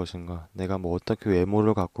사랑받을 것인가 내가 뭐 어떻게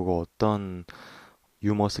외모를 가꾸고 어떤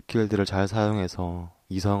유머 스킬들을 잘 사용해서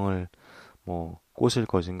이성을 뭐 꼬실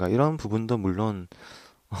것인가 이런 부분도 물론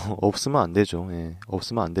없으면 안 되죠. 예,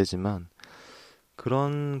 없으면 안 되지만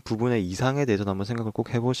그런 부분의 이상에 대해서 한번 생각을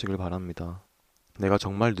꼭 해보시길 바랍니다. 내가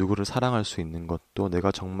정말 누구를 사랑할 수 있는 것, 또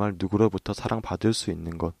내가 정말 누구로부터 사랑받을 수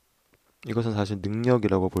있는 것, 이것은 사실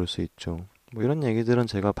능력이라고 볼 수 있죠. 뭐 이런 얘기들은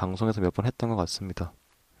제가 방송에서 몇 번 했던 것 같습니다.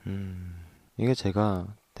 이게 제가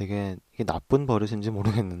되게 이게 나쁜 버릇인지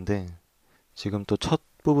모르겠는데 지금 또 첫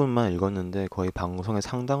부분만 읽었는데 거의 방송의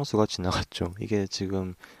상당수가 지나갔죠. 이게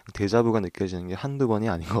지금 데자부가 느껴지는 게 한두 번이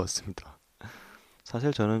아닌 것 같습니다.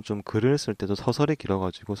 사실 저는 좀 글을 쓸 때도 서설이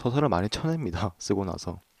길어가지고 서설을 많이 쳐냅니다. 쓰고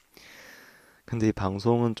나서. 근데 이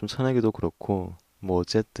방송은 좀 쳐내기도 그렇고 뭐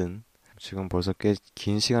어쨌든 지금 벌써 꽤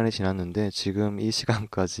긴 시간이 지났는데 지금 이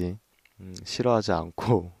시간까지 싫어하지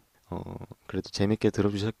않고 그래도 재밌게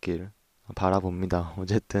들어주셨길 바라봅니다.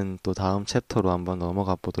 어쨌든 또 다음 챕터로 한번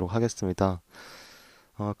넘어가 보도록 하겠습니다.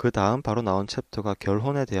 그 다음 바로 나온 챕터가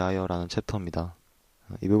결혼에 대하여라는 챕터입니다.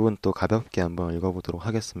 이 부분 또 가볍게 한번 읽어보도록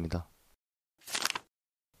하겠습니다.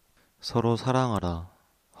 서로 사랑하라.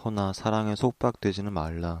 허나 사랑에 속박되지는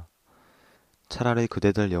말라. 차라리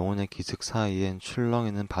그대들 영혼의 기슭 사이엔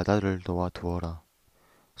출렁이는 바다를 놓아 두어라.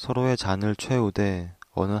 서로의 잔을 채우되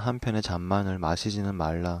어느 한편의 잔만을 마시지는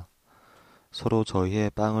말라. 서로 저희의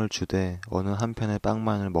빵을 주되 어느 한편의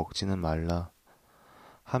빵만을 먹지는 말라.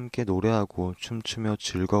 함께 노래하고 춤추며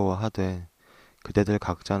즐거워하되 그대들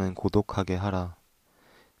각자는 고독하게 하라.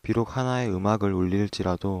 비록 하나의 음악을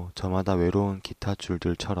울릴지라도 저마다 외로운 기타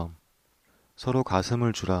줄들처럼. 서로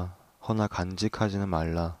가슴을 주라. 허나 간직하지는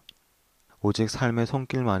말라. 오직 삶의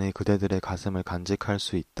손길만이 그대들의 가슴을 간직할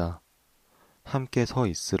수 있다. 함께 서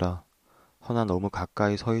있으라. 허나 너무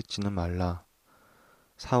가까이 서 있지는 말라.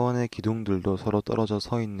 사원의 기둥들도 서로 떨어져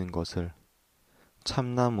서 있는 것을.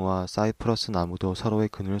 참나무와 사이프러스 나무도 서로의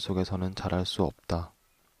그늘 속에서는 자랄 수 없다.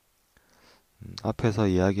 앞에서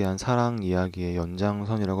이야기한 사랑 이야기의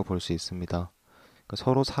연장선이라고 볼 수 있습니다. 그러니까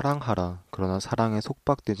서로 사랑하라. 그러나 사랑에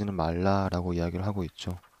속박되지는 말라라고 이야기를 하고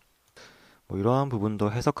있죠. 이러한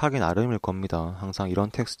부분도 해석하기 나름일 겁니다. 항상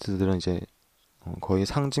이런 텍스트들은 이제 거의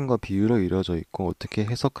상징과 비유로 이루어져 있고 어떻게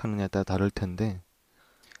해석하느냐에 따라 다를 텐데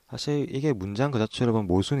사실 이게 문장 그 자체로 보면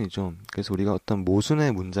모순이죠. 그래서 우리가 어떤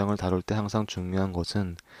모순의 문장을 다룰 때 항상 중요한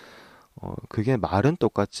것은 그게 말은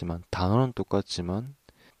똑같지만 단어는 똑같지만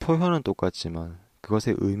표현은 똑같지만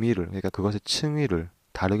그것의 의미를 그러니까 그것의 층위를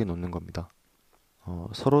다르게 놓는 겁니다.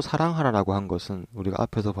 서로 사랑하라라고 한 것은 우리가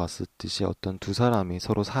앞에서 봤듯이 어떤 두 사람이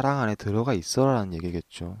서로 사랑 안에 들어가 있어라라는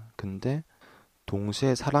얘기겠죠. 근데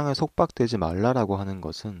동시에 사랑에 속박되지 말라라고 하는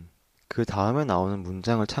것은 그 다음에 나오는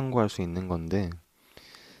문장을 참고할 수 있는 건데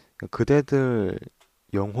그대들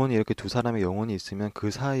영혼이 이렇게 두 사람의 영혼이 있으면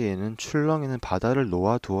그 사이에는 출렁이는 바다를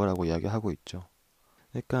놓아두어라고 이야기하고 있죠.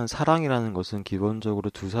 그러니까 사랑이라는 것은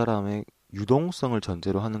기본적으로 두 사람의 유동성을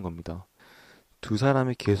전제로 하는 겁니다. 두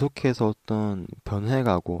사람이 계속해서 어떤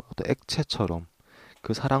변해가고 어떤 액체처럼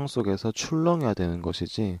그 사랑 속에서 출렁여야 되는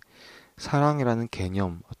것이지 사랑이라는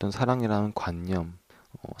개념, 어떤 사랑이라는 관념,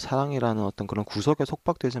 사랑이라는 어떤 그런 구석에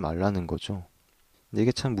속박되지 말라는 거죠. 근데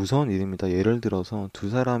이게 참 무서운 일입니다. 예를 들어서 두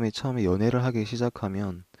사람이 처음에 연애를 하기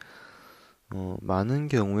시작하면 많은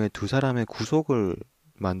경우에 두 사람의 구속을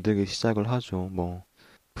만들기 시작을 하죠.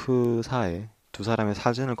 프사에 두 사람의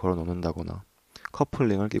사진을 걸어 놓는다거나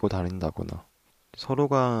커플링을 끼고 다닌다거나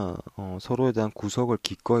서로가 서로에 대한 구석을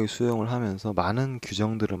기꺼이 수용을 하면서 많은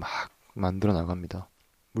규정들을 막 만들어 나갑니다.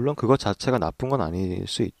 물론 그것 자체가 나쁜 건 아닐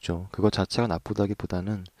수 있죠. 그것 자체가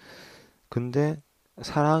나쁘다기보다는 근데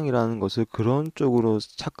사랑이라는 것을 그런 쪽으로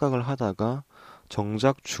착각을 하다가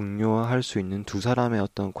정작 중요할 수 있는 두 사람의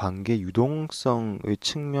어떤 관계 유동성의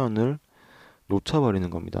측면을 놓쳐버리는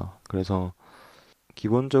겁니다. 그래서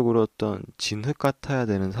기본적으로 어떤 진흙 같아야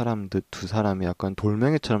되는 사람들 두 사람이 약간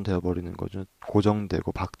돌멩이처럼 되어버리는 거죠.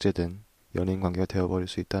 고정되고 박제된 연인 관계가 되어버릴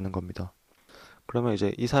수 있다는 겁니다. 그러면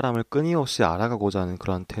이제 이 사람을 끊임없이 알아가고자 하는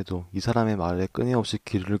그런 태도, 이 사람의 말에 끊임없이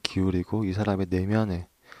귀를 기울이고 이 사람의 내면에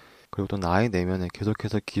그리고 또 나의 내면에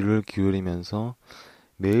계속해서 귀를 기울이면서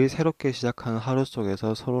매일 새롭게 시작하는 하루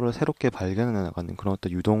속에서 서로를 새롭게 발견해 나가는 그런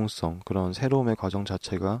어떤 유동성, 그런 새로움의 과정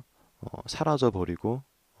자체가 사라져 버리고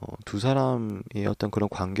두 사람의 어떤 그런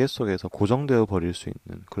관계 속에서 고정되어 버릴 수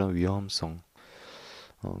있는 그런 위험성,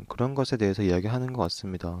 그런 것에 대해서 이야기하는 것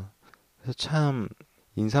같습니다. 그래서 참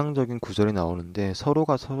인상적인 구절이 나오는데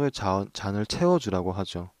서로가 서로의 잔을 채워주라고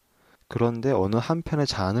하죠. 그런데 어느 한편의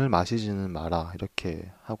잔을 마시지는 마라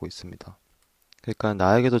이렇게 하고 있습니다. 그러니까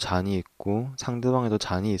나에게도 잔이 있고 상대방에도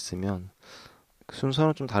잔이 있으면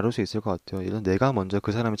순서는 좀 다를 수 있을 것 같아요. 예를 들어 내가 먼저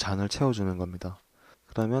그 사람의 잔을 채워주는 겁니다.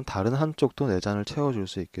 그러면 다른 한쪽도 내 잔을 채워줄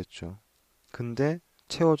수 있겠죠. 근데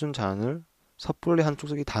채워준 잔을 섣불리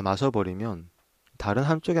한쪽이 다 마셔버리면 다른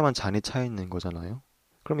한쪽에만 잔이 차 있는 거잖아요.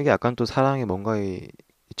 그럼 이게 약간 또 사랑에 뭔가의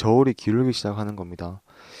저울이 기울기 시작하는 겁니다.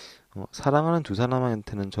 사랑하는 두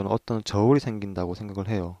사람한테는 저는 어떤 저울이 생긴다고 생각을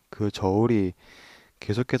해요. 그 저울이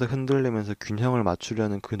계속해서 흔들리면서 균형을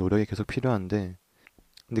맞추려는 그 노력이 계속 필요한데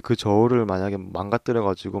근데 그 저울을 만약에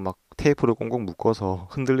망가뜨려가지고 막 테이프를 꽁꽁 묶어서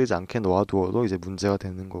흔들리지 않게 놓아두어도 이제 문제가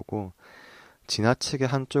되는 거고 지나치게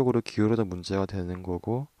한쪽으로 기울어도 문제가 되는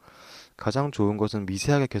거고 가장 좋은 것은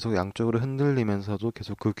미세하게 계속 양쪽으로 흔들리면서도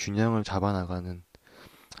계속 그 균형을 잡아나가는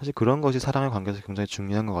사실 그런 것이 사랑의 관계에서 굉장히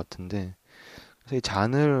중요한 것 같은데 그래서 이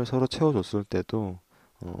잔을 서로 채워줬을 때도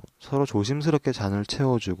서로 조심스럽게 잔을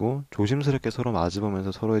채워주고 조심스럽게 서로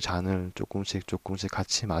마주보면서 서로의 잔을 조금씩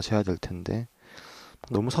같이 마셔야 될 텐데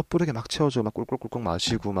너무 섣부르게 막 채워주고 막 꿀꿀꿀꿀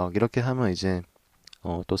마시고 막 이렇게 하면 이제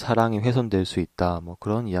또 사랑이 훼손될 수 있다. 뭐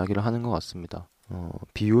그런 이야기를 하는 것 같습니다.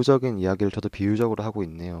 비유적인 이야기를 저도 비유적으로 하고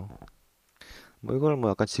있네요. 뭐 이걸 뭐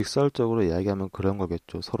약간 직설적으로 이야기하면 그런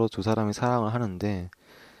거겠죠. 서로 두 사람이 사랑을 하는데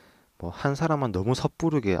뭐 한 사람만 너무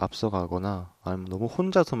섣부르게 앞서가거나 아니면 너무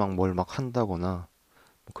혼자서 막 뭘 막 한다거나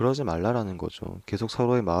뭐 그러지 말라라는 거죠. 계속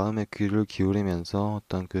서로의 마음에 귀를 기울이면서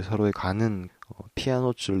어떤 그 서로의 가는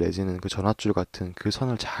피아노줄 내지는 그 전화줄 같은 그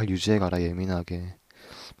선을 잘 유지해가라 예민하게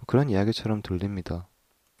뭐 그런 이야기처럼 들립니다.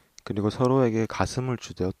 그리고 서로에게 가슴을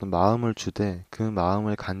주되 어떤 마음을 주되 그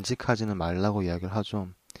마음을 간직하지는 말라고 이야기를 하죠.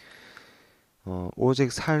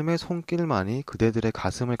 오직 삶의 손길만이 그대들의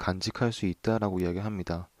가슴을 간직할 수 있다라고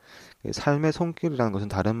이야기합니다. 삶의 손길이라는 것은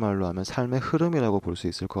다른 말로 하면 삶의 흐름이라고 볼 수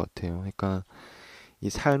있을 것 같아요. 그러니까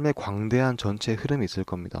이 삶의 광대한 전체의 흐름이 있을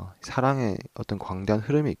겁니다. 사랑의 어떤 광대한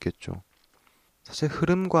흐름이 있겠죠. 사실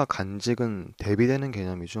흐름과 간직은 대비되는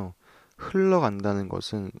개념이죠. 흘러간다는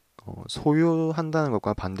것은 소유한다는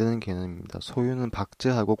것과 반대는 개념입니다. 소유는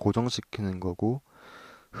박제하고 고정시키는 거고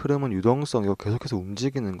흐름은 유동성이고 계속해서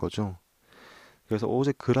움직이는 거죠. 그래서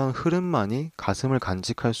오직 그런 흐름만이 가슴을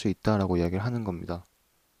간직할 수 있다라고 이야기를 하는 겁니다.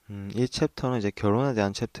 이 챕터는 이제 결혼에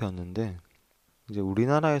대한 챕터였는데 이제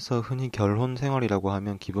우리나라에서 흔히 결혼 생활이라고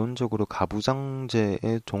하면 기본적으로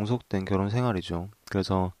가부장제에 종속된 결혼 생활이죠.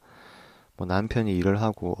 그래서 뭐 남편이 일을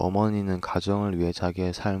하고 어머니는 가정을 위해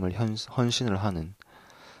자기의 삶을 헌신을 하는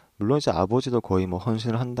물론 이제 아버지도 거의 뭐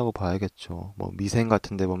헌신을 한다고 봐야겠죠. 뭐 미생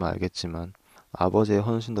같은 데 보면 알겠지만 아버지의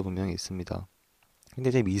헌신도 분명히 있습니다. 근데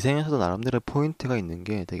이제 미생에서도 나름대로 포인트가 있는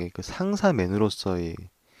게 되게 그 상사맨으로서의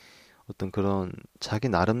어떤 그런 자기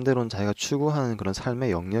나름대로는 자기가 추구하는 그런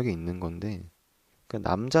삶의 영역이 있는 건데 그러니까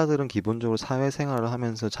남자들은 기본적으로 사회생활을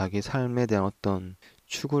하면서 자기 삶에 대한 어떤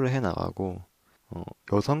추구를 해 나가고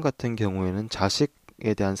여성 같은 경우에는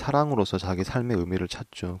자식에 대한 사랑으로서 자기 삶의 의미를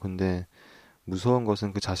찾죠. 근데 무서운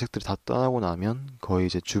것은 그 자식들이 다 떠나고 나면 거의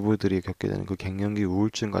이제 주부들이 겪게 되는 그 갱년기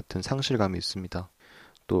우울증 같은 상실감이 있습니다.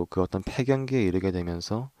 또 그 어떤 폐경기에 이르게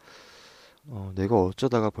되면서 내가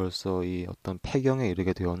어쩌다가 벌써 이 어떤 폐경에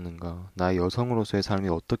이르게 되었는가, 나의 여성으로서의 삶이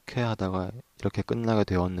어떻게 하다가 이렇게 끝나게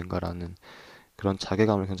되었는가라는 그런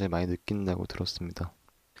자괴감을 굉장히 많이 느낀다고 들었습니다.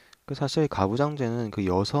 그 사실 가부장제는 그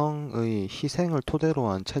여성의 희생을 토대로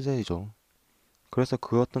한 체제이죠. 그래서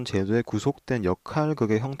그 어떤 제도에 구속된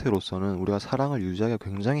역할극의 형태로서는 우리가 사랑을 유지하기가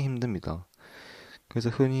굉장히 힘듭니다. 그래서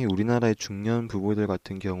흔히 우리나라의 중년 부부들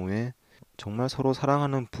같은 경우에 정말 서로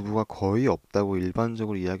사랑하는 부부가 거의 없다고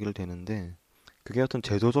일반적으로 이야기를 되는데 그게 어떤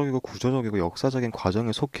제도적이고 구조적이고 역사적인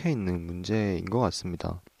과정에 속해 있는 문제인 것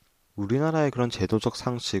같습니다. 우리나라의 그런 제도적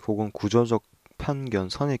상식 혹은 구조적 편견,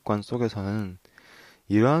 선입관 속에서는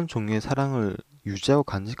이러한 종류의 사랑을 유지하고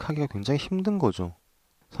간직하기가 굉장히 힘든 거죠.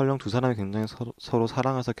 설령 두 사람이 굉장히 서로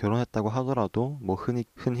사랑해서 결혼했다고 하더라도 뭐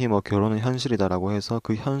흔히 뭐 결혼은 현실이다라고 해서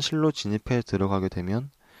그 현실로 진입해 들어가게 되면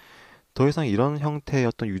더 이상 이런 형태의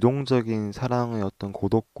어떤 유동적인 사랑의 어떤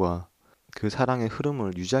고독과 그 사랑의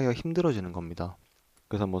흐름을 유지하기가 힘들어지는 겁니다.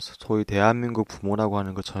 그래서 뭐 소위 대한민국 부모라고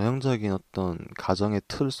하는 그 전형적인 어떤 가정의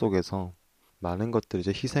틀 속에서 많은 것들이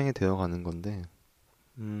이제 희생이 되어가는 건데,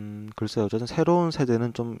 글쎄요. 어쨌든 새로운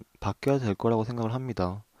세대는 좀 바뀌어야 될 거라고 생각을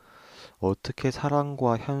합니다. 어떻게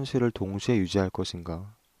사랑과 현실을 동시에 유지할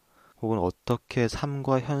것인가? 혹은 어떻게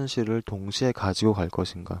삶과 현실을 동시에 가지고 갈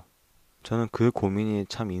것인가? 저는 그 고민이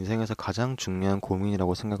참 인생에서 가장 중요한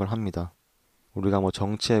고민이라고 생각을 합니다. 우리가 뭐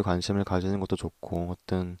정치에 관심을 가지는 것도 좋고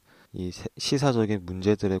어떤 이 시사적인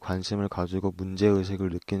문제들에 관심을 가지고 문제의식을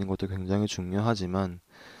느끼는 것도 굉장히 중요하지만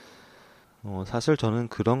사실 저는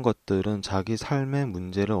그런 것들은 자기 삶의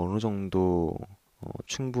문제를 어느 정도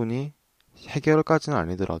충분히 해결까지는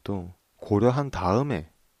아니더라도 고려한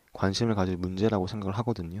다음에 관심을 가질 문제라고 생각을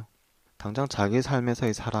하거든요. 당장 자기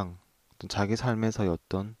삶에서의 사랑, 어떤 자기 삶에서의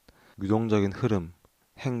어떤 유동적인 흐름,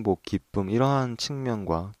 행복, 기쁨 이러한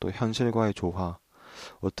측면과 또 현실과의 조화,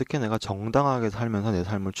 어떻게 내가 정당하게 살면서 내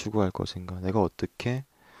삶을 추구할 것인가, 내가 어떻게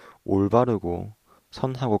올바르고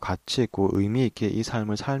선하고 가치 있고 의미 있게 이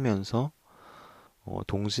삶을 살면서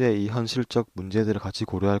동시에 이 현실적 문제들을 같이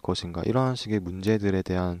고려할 것인가, 이러한 식의 문제들에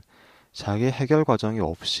대한 자기 해결 과정이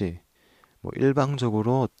없이 뭐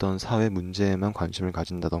일방적으로 어떤 사회 문제에만 관심을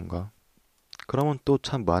가진다던가 그러면 또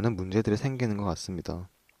참 많은 문제들이 생기는 것 같습니다.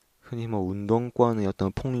 흔히 뭐 운동권의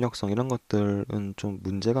어떤 폭력성 이런 것들은 좀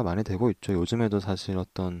문제가 많이 되고 있죠. 요즘에도 사실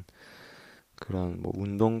어떤 그런 뭐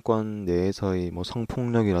운동권 내에서의 뭐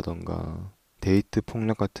성폭력이라던가 데이트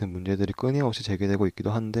폭력 같은 문제들이 끊임없이 제기되고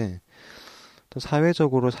있기도 한데 또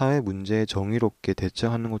사회적으로 사회 문제에 정의롭게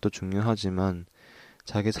대처하는 것도 중요하지만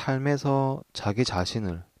자기 삶에서 자기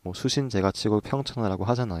자신을 뭐 수신제가치고 평천하라고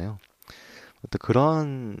하잖아요. 어떤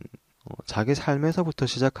그런 자기 삶에서부터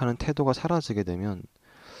시작하는 태도가 사라지게 되면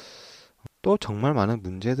또 정말 많은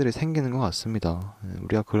문제들이 생기는 것 같습니다.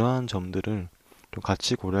 우리가 그러한 점들을 좀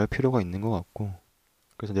같이 고려할 필요가 있는 것 같고,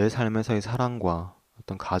 그래서 내 삶에서의 사랑과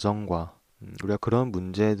어떤 가정과 우리가 그런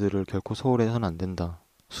문제들을 결코 소홀히 해서는 안 된다.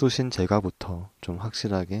 수신 제가부터 좀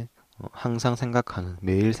확실하게 항상 생각하는,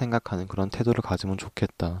 매일 생각하는 그런 태도를 가지면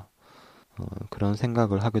좋겠다. 그런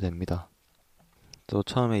생각을 하게 됩니다. 또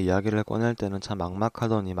처음에 이야기를 꺼낼 때는 참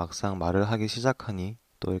막막하더니 막상 말을 하기 시작하니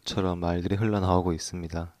또 이처럼 말들이 흘러나오고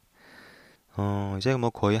있습니다. 이제 뭐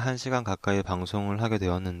거의 1시간 가까이 방송을 하게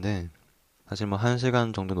되었는데, 사실 뭐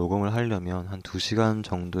 1시간 정도 녹음을 하려면 한 2시간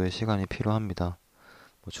정도의 시간이 필요합니다.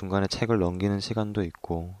 뭐 중간에 책을 넘기는 시간도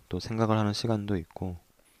있고, 또 생각을 하는 시간도 있고,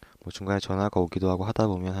 뭐 중간에 전화가 오기도 하고 하다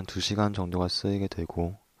보면 한 2시간 정도가 쓰이게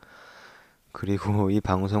되고, 그리고 이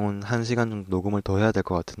방송은 1시간 정도 녹음을 더 해야 될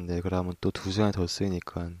것 같은데, 그러면 또 2시간이 더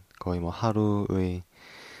쓰이니까 거의 뭐 하루의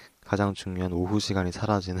가장 중요한 오후 시간이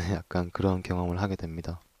사라지는 약간 그런 경험을 하게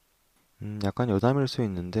됩니다. 약간 여담일 수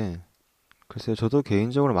있는데, 글쎄요, 저도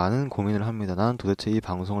개인적으로 많은 고민을 합니다. 나는 도대체 이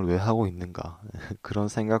방송을 왜 하고 있는가? 그런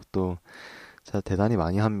생각도 제가 대단히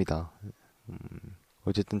많이 합니다. 음,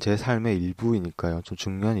 어쨌든 제 삶의 일부이니까요. 좀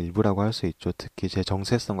중요한 일부라고 할 수 있죠. 특히 제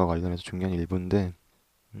정체성과 관련해서 중요한 일부인데,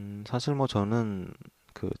 사실 뭐 저는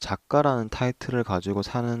그 작가라는 타이틀을 가지고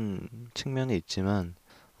사는 측면이 있지만,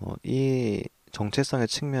 이 정체성의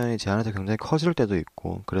측면이 제 안에서 굉장히 커질 때도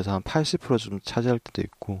있고, 그래서 한 80%좀 차지할 때도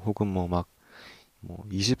있고, 혹은 뭐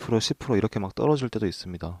 20%, 10% 이렇게 막 떨어질 때도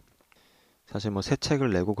있습니다. 사실 뭐 새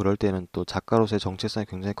책을 내고 그럴 때는 또 작가로서의 정체성이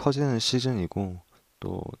굉장히 커지는 시즌이고,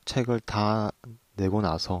 또 책을 다 내고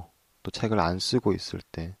나서 또 책을 안 쓰고 있을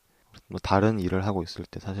때, 뭐 다른 일을 하고 있을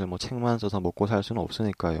때, 사실 뭐 책만 써서 먹고 살 수는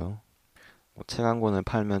없으니까요. 뭐 책 한 권을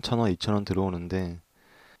팔면 1,000원, 2,000원 들어오는데,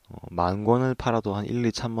 10,000권을 팔아도 한 1,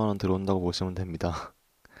 2, 3만 원 들어온다고 보시면 됩니다.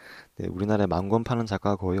 네, 우리나라에 10,000권 파는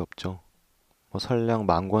작가가 거의 없죠. 뭐 설령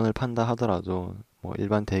 10,000권을 판다 하더라도 뭐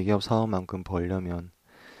일반 대기업 사업만큼 벌려면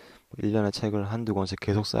 1년에 책을 한두 권씩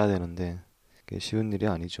계속 써야 되는데 그게 쉬운 일이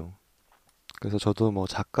아니죠. 그래서 저도 뭐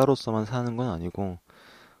작가로서만 사는 건 아니고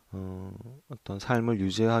어떤 삶을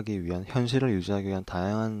유지하기 위한, 현실을 유지하기 위한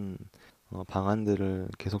다양한 방안들을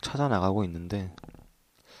계속 찾아 나가고 있는데,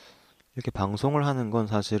 이렇게 방송을 하는 건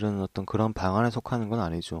사실은 어떤 그런 방안에 속하는 건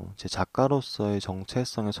아니죠. 제 작가로서의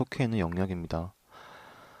정체성에 속해 있는 영역입니다.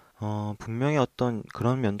 분명히 어떤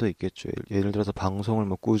그런 면도 있겠죠. 예를 들어서 방송을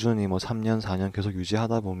뭐 꾸준히 뭐 3년, 4년 계속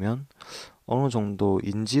유지하다 보면 어느 정도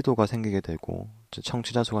인지도가 생기게 되고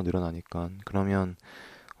청취자 수가 늘어나니까 그러면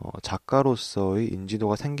작가로서의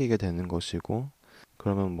인지도가 생기게 되는 것이고,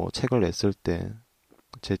 그러면 뭐 책을 냈을 때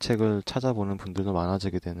제 책을 찾아보는 분들도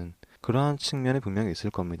많아지게 되는 그러한 측면이 분명히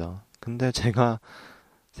있을 겁니다. 근데 제가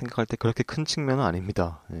생각할 때 그렇게 큰 측면은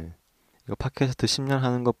아닙니다. 예. 이거 팟캐스트 10년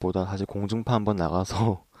하는 것보다 사실 공중파 한번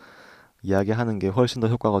나가서 이야기하는 게 훨씬 더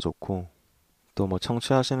효과가 좋고, 또 뭐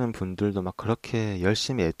청취하시는 분들도 막 그렇게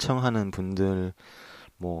열심히 애청하는 분들,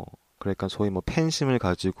 뭐 그러니까 소위 뭐 팬심을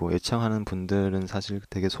가지고 애청하는 분들은 사실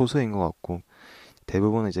되게 소수인 것 같고,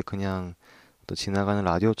 대부분은 이제 그냥 또 지나가는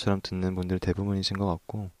라디오처럼 듣는 분들 대부분이신 것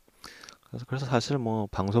같고, 그래서 사실 뭐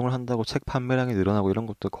방송을 한다고 책 판매량이 늘어나고 이런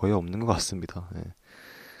것도 거의 없는 것 같습니다. 예.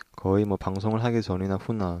 거의 뭐 방송을 하기 전이나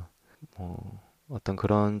후나 뭐 어떤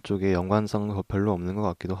그런 쪽에 연관성도 별로 없는 것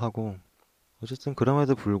같기도 하고, 어쨌든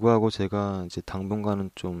그럼에도 불구하고 제가 이제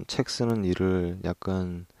당분간은 좀 책 쓰는 일을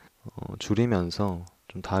약간 줄이면서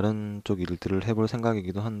좀 다른 쪽 일들을 해볼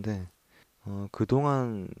생각이기도 한데,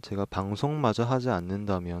 그동안 제가 방송마저 하지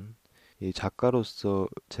않는다면 이 작가로서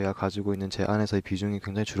제가 가지고 있는 제 안에서의 비중이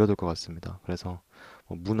굉장히 줄어들 것 같습니다. 그래서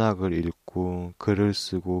뭐 문학을 읽고 글을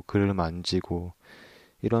쓰고 글을 만지고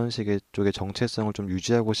이런 식의 쪽의 정체성을 좀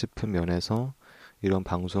유지하고 싶은 면에서 이런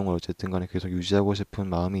방송을 어쨌든 간에 계속 유지하고 싶은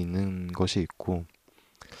마음이 있는 것이 있고,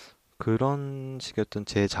 그런 식의 어떤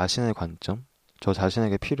제 자신의 관점, 저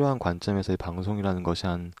자신에게 필요한 관점에서의 방송이라는 것이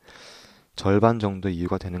한 절반 정도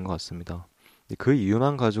이유가 되는 것 같습니다. 그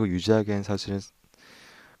이유만 가지고 유지하기엔 사실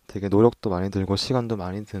되게 노력도 많이 들고 시간도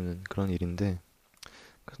많이 드는 그런 일인데,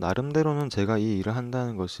 그래서 나름대로는 제가 이 일을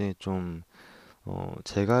한다는 것이 좀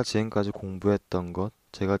제가 지금까지 공부했던 것,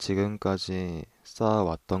 제가 지금까지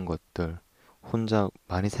쌓아왔던 것들, 혼자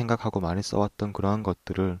많이 생각하고 많이 써왔던 그러한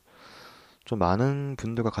것들을 좀 많은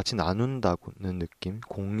분들과 같이 나눈다는 느낌,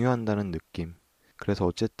 공유한다는 느낌. 그래서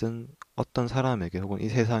어쨌든 어떤 사람에게 혹은 이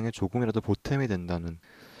세상에 조금이라도 보탬이 된다는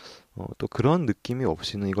또 그런 느낌이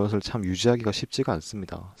없이는 이것을 참 유지하기가 쉽지가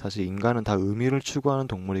않습니다. 사실 인간은 다 의미를 추구하는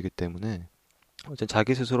동물이기 때문에 어쨌든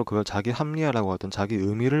자기 스스로 그걸 자기 합리화라고 하던 자기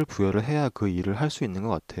의미를 부여를 해야 그 일을 할 수 있는 것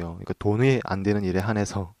같아요. 그러니까 돈이 안 되는 일에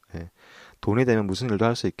한해서 예. 돈이 되면 무슨 일도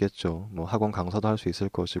할 수 있겠죠. 뭐 학원 강사도 할 수 있을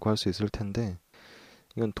것이고 할 수 있을 텐데,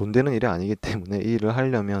 이건 돈 되는 일이 아니기 때문에 이 일을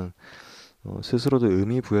하려면 스스로도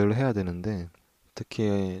의미 부여를 해야 되는데,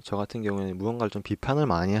 특히 저 같은 경우에는 무언가를 좀 비판을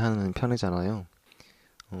많이 하는 편이잖아요.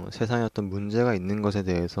 세상에 어떤 문제가 있는 것에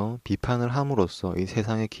대해서 비판을 함으로써 이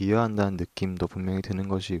세상에 기여한다는 느낌도 분명히 드는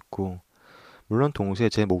것이 있고, 물론 동시에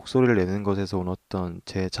제 목소리를 내는 것에서 온 어떤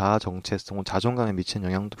제 자아 정체성, 자존감에 미친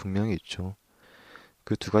영향도 분명히 있죠.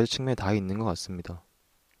 그 두 가지 측면이 다 있는 것 같습니다.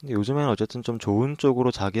 근데 요즘에는 어쨌든 좀 좋은 쪽으로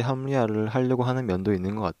자기 합리화를 하려고 하는 면도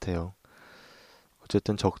있는 것 같아요.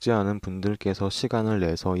 어쨌든 적지 않은 분들께서 시간을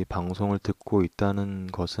내서 이 방송을 듣고 있다는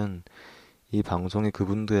것은 이 방송이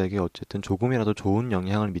그분들에게 어쨌든 조금이라도 좋은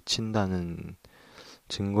영향을 미친다는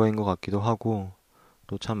증거인 것 같기도 하고,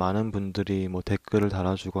 또 참 많은 분들이 뭐 댓글을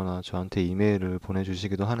달아주거나 저한테 이메일을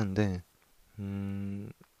보내주시기도 하는데, 음,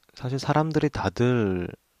 사실 사람들이 다들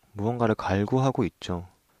무언가를 갈구하고 있죠.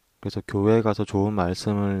 그래서 교회에 가서 좋은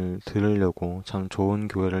말씀을 들으려고 참 좋은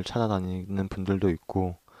교회를 찾아다니는 분들도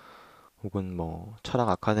있고, 혹은 뭐 철학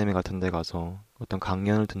아카데미 같은 데 가서 어떤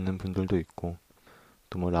강연을 듣는 분들도 있고,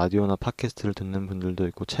 또 뭐 라디오나 팟캐스트를 듣는 분들도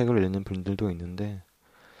있고, 책을 읽는 분들도 있는데,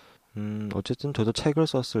 어쨌든 저도 책을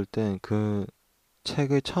썼을 때 그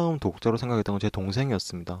책의 처음 독자로 생각했던 건 제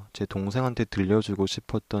동생이었습니다. 제 동생한테 들려주고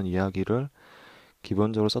싶었던 이야기를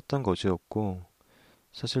기본적으로 썼던 것이었고,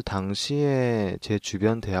 사실 당시에 제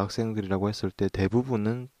주변 대학생들이라고 했을 때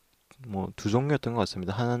대부분은 뭐 두 종류였던 것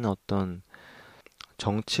같습니다. 하나는 어떤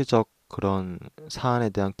정치적 그런 사안에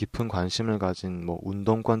대한 깊은 관심을 가진 뭐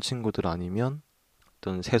운동권 친구들, 아니면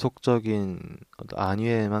어떤 세속적인 어떤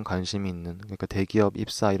안위에만 관심이 있는, 그러니까 대기업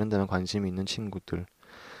입사 이런 데만 관심이 있는 친구들.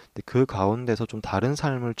 근데 그 가운데서 좀 다른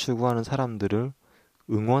삶을 추구하는 사람들을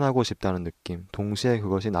응원하고 싶다는 느낌, 동시에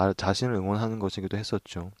그것이 나 자신을 응원하는 것이기도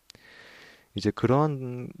했었죠. 이제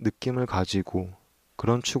그런 느낌을 가지고,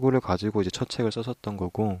 그런 추구를 가지고 이제 첫 책을 썼었던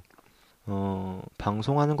거고,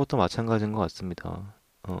 방송하는 것도 마찬가지인 것 같습니다.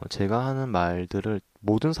 제가 하는 말들을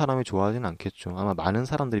모든 사람이 좋아하진 않겠죠. 아마 많은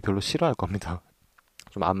사람들이 별로 싫어할 겁니다.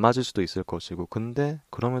 좀 안 맞을 수도 있을 것이고. 근데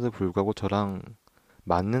그럼에도 불구하고 저랑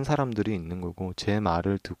맞는 사람들이 있는 거고, 제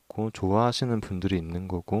말을 듣고 좋아하시는 분들이 있는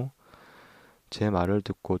거고, 제 말을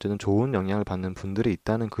듣고 어쨌든 좋은 영향을 받는 분들이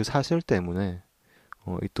있다는 그 사실 때문에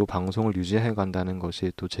이 또 방송을 유지해 간다는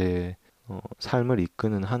것이 또 제 삶을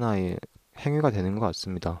이끄는 하나의 행위가 되는 것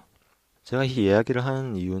같습니다. 제가 이 이야기를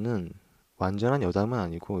하는 이유는 완전한 여담은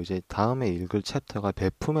아니고, 이제 다음에 읽을 챕터가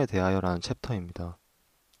베품에 대하여라는 챕터입니다.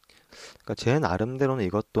 그러니까 제 나름대로는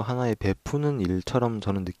이것도 하나의 베푸는 일처럼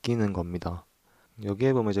저는 느끼는 겁니다.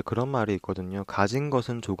 여기에 보면 이제 그런 말이 있거든요. 가진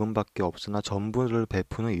것은 조금밖에 없으나 전부를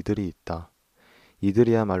베푸는 이들이 있다.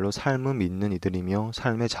 이들이야말로 삶을 믿는 이들이며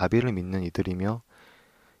삶의 자비를 믿는 이들이며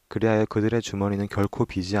그리하여 그들의 주머니는 결코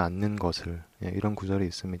비지 않는 것을. 이런 구절이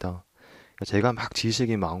있습니다. 그러니까 제가 막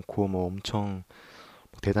지식이 많고 뭐 엄청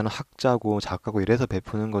대단한 학자고 작가고 이래서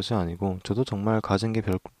베푸는 것이 아니고, 저도 정말 가진 게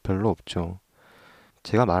별로 없죠.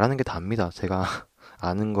 제가 말하는 게 답니다. 제가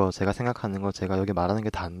아는 거, 제가 생각하는 거, 제가 여기 말하는 게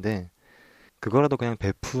다인데, 그거라도 그냥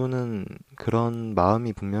베푸는 그런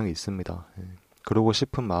마음이 분명히 있습니다. 그러고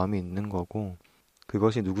싶은 마음이 있는 거고,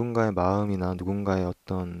 그것이 누군가의 마음이나 누군가의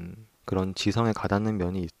어떤 그런 지성에 가닿는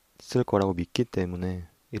면이 있을 거라고 믿기 때문에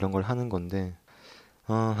이런 걸 하는 건데,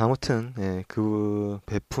 아무튼 그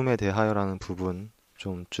베품에 대하여라는 부분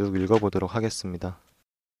좀 쭉 읽어보도록 하겠습니다.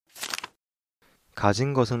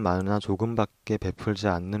 가진 것은 많으나 조금밖에 베풀지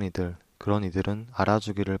않는 이들, 그런 이들은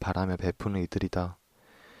알아주기를 바라며 베푸는 이들이다.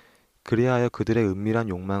 그리하여 그들의 은밀한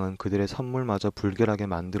욕망은 그들의 선물마저 불결하게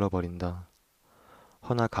만들어버린다.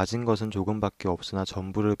 허나 가진 것은 조금밖에 없으나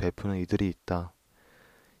전부를 베푸는 이들이 있다.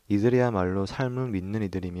 이들이야말로 삶을 믿는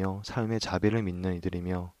이들이며 삶의 자비를 믿는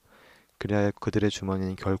이들이며 그리하여 그들의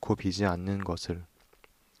주머니는 결코 비지 않는 것을.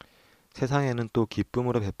 세상에는 또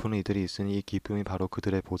기쁨으로 베푸는 이들이 있으니 이 기쁨이 바로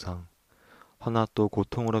그들의 보상. 허나 또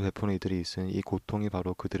고통으로 베푸는 이들이 있으니 이 고통이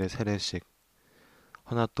바로 그들의 세례식.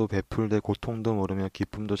 허나 또 베풀되 고통도 모르며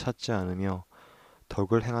기쁨도 찾지 않으며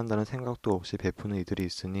덕을 행한다는 생각도 없이 베푸는 이들이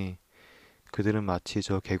있으니 그들은 마치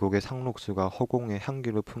저 계곡의 상록수가 허공에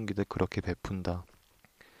향기를 풍기듯 그렇게 베푼다.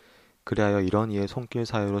 그리하여 이런 이의 손길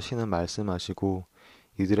사이로 신은 말씀하시고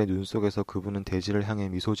이들의 눈 속에서 그분은 대지를 향해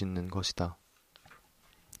미소 짓는 것이다.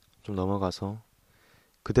 좀 넘어가서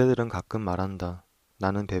그대들은 가끔 말한다.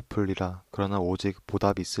 나는 베풀리라. 그러나 오직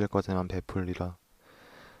보답 있을 것에만 베풀리라.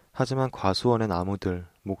 하지만 과수원의 나무들,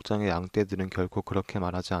 목장의 양떼들은 결코 그렇게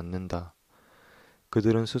말하지 않는다.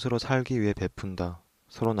 그들은 스스로 살기 위해 베푼다.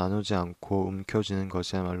 서로 나누지 않고 움켜쥐는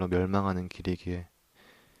것이야말로 멸망하는 길이기에.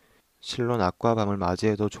 실로 낮과 밤을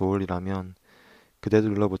맞이해도 좋으리라면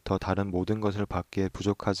그대들로부터 다른 모든 것을 받기에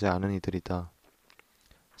부족하지 않은 이들이다.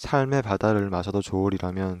 삶의 바다를 마셔도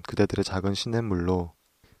좋으리라면 그대들의 작은 시냇물로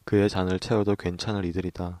그의 잔을 채워도 괜찮을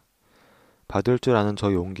이들이다. 받을 줄 아는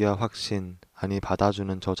저 용기와 확신, 아니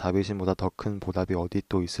받아주는 저 자비심보다 더 큰 보답이 어디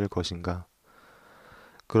또 있을 것인가.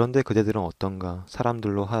 그런데 그대들은 어떤가.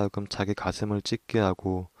 사람들로 하여금 자기 가슴을 찢게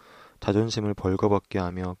하고 자존심을 벌거벗게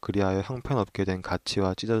하며 그리하여 형편없게 된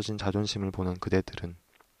가치와 찢어진 자존심을 보는 그대들은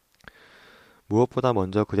무엇보다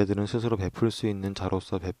먼저 그대들은 스스로 베풀 수 있는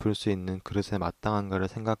자로서 베풀 수 있는 그릇에 마땅한가를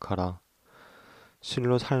생각하라.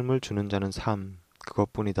 실로 삶을 주는 자는 삶,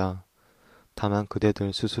 그것뿐이다. 다만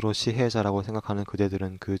그대들 스스로 시혜자라고 생각하는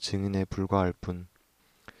그대들은 그 증인에 불과할 뿐.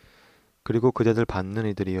 그리고 그대들 받는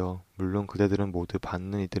이들이여, 물론 그대들은 모두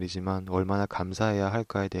받는 이들이지만 얼마나 감사해야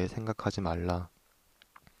할까에 대해 생각하지 말라.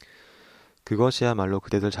 그것이야말로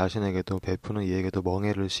그대들 자신에게도 베푸는 이에게도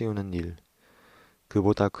멍해를 씌우는 일.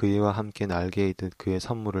 그보다 그이와 함께 날개이듯 그의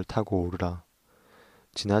선물을 타고 오르라.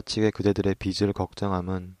 지나치게 그대들의 빚을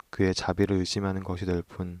걱정함은 그의 자비를 의심하는 것이 될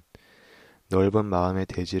뿐, 넓은 마음의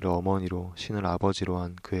대지를 어머니로 신을 아버지로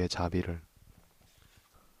한 그의 자비를.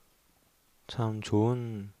 참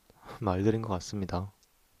좋은 말들인 것 같습니다.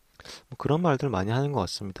 그런 말들 많이 하는 것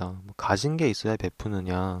같습니다. 가진 게 있어야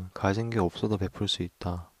베푸느냐, 가진 게 없어도 베풀 수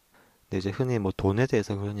있다. 근데 이제 흔히 돈에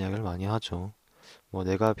대해서 그런 이야기를 많이 하죠.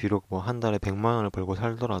 내가 비록 한 달에 100만 원을 벌고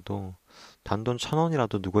살더라도 단돈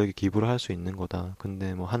 1,000원이라도 누구에게 기부를 할 수 있는 거다.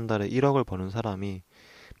 근데 한 달에 1억을 버는 사람이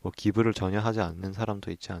기부를 전혀 하지 않는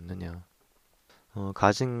사람도 있지 않느냐.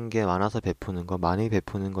 가진 게 많아서 베푸는 거, 많이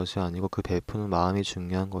베푸는 것이 아니고 그 베푸는 마음이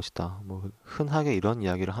중요한 것이다. 흔하게 이런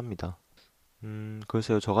이야기를 합니다.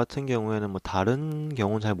 글쎄요, 저 같은 경우에는 다른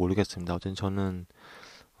경우는 잘 모르겠습니다. 어쨌든 저는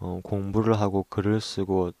공부를 하고 글을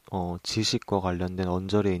쓰고 지식과 관련된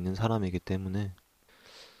언저리에 있는 사람이기 때문에.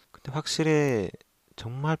 근데 확실히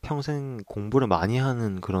정말 평생 공부를 많이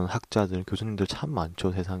하는 그런 학자들, 교수님들 참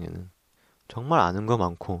많죠, 세상에는. 정말 아는 거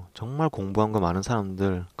많고 정말 공부한 거 많은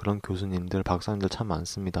사람들, 그런 교수님들, 박사님들 참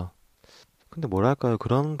많습니다. 근데 뭐랄까요,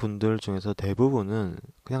 그런 분들 중에서 대부분은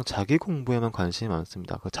그냥 자기 공부에만 관심이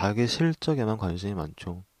많습니다. 자기 실적에만 관심이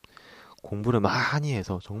많죠. 공부를 많이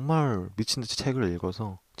해서 정말 미친듯이 책을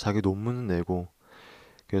읽어서 자기 논문을 내고,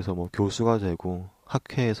 그래서 교수가 되고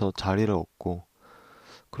학회에서 자리를 얻고,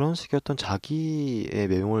 그런 식의 어떤 자기의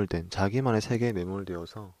매몰된, 자기만의 세계에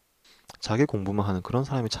매몰되어서 자기 공부만 하는 그런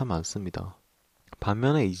사람이 참 많습니다.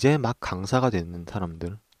 반면에 이제 막 강사가 되는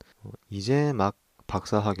사람들, 이제 막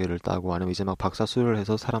박사학위를 따고 아니면 이제 막 박사 수료를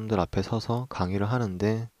해서 사람들 앞에 서서 강의를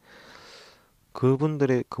하는데,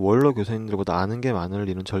 그분들의 그 원로 교수님들보다 아는 게 많을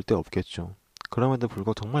일은 절대 없겠죠. 그럼에도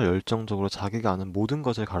불구하고 정말 열정적으로 자기가 아는 모든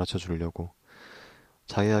것을 가르쳐 주려고,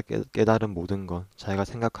 자기가 깨달은 모든 것, 자기가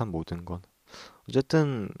생각한 모든 것.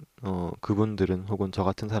 어쨌든 그분들은, 혹은 저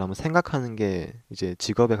같은 사람은 생각하는 게 이제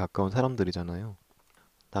직업에 가까운 사람들이잖아요.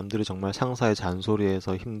 남들이 정말 상사의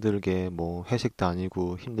잔소리에서 힘들게 회식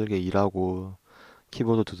다니고 힘들게 일하고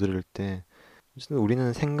키보드 두드릴 때, 어쨌든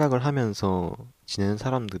우리는 생각을 하면서 지내는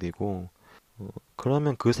사람들이고,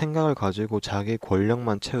 그러면 그 생각을 가지고 자기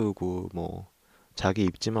권력만 채우고 자기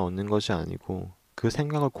입지만 얻는 것이 아니고, 그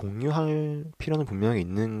생각을 공유할 필요는 분명히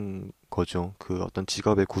있는 거죠. 그 어떤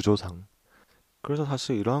직업의 구조상. 그래서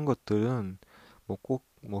사실 이러한 것들은 꼭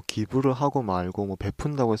기부를 하고 말고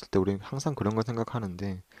베푼다고 했을 때 우리는 항상 그런 걸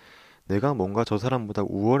생각하는데, 내가 뭔가 저 사람보다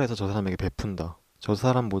우월해서 저 사람에게 베푼다, 저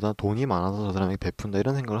사람보다 돈이 많아서 저 사람에게 베푼다,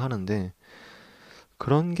 이런 생각을 하는데,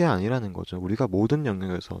 그런 게 아니라는 거죠. 우리가 모든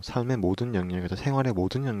영역에서, 삶의 모든 영역에서, 생활의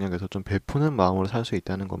모든 영역에서 좀 베푸는 마음으로 살 수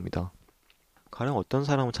있다는 겁니다. 가령 어떤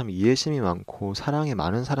사람은 참 이해심이 많고 사랑이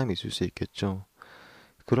많은 사람이 있을 수 있겠죠.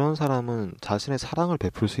 그런 사람은 자신의 사랑을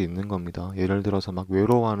베풀 수 있는 겁니다. 예를 들어서 막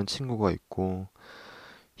외로워하는 친구가 있고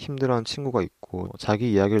힘들어하는 친구가 있고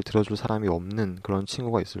자기 이야기를 들어줄 사람이 없는 그런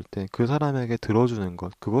친구가 있을 때 그 사람에게 들어주는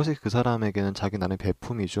것, 그것이 그 사람에게는 자기 나름의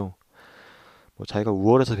베품이죠. 자기가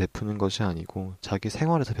우월해서 베푸는 것이 아니고 자기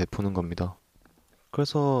생활에서 베푸는 겁니다.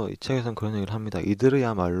 그래서 이 책에서는 그런 얘기를 합니다.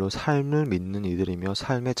 이들이야말로 삶을 믿는 이들이며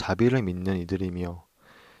삶의 자비를 믿는 이들이며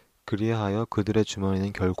그리하여 그들의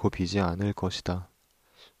주머니는 결코 비지 않을 것이다.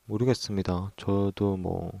 모르겠습니다. 저도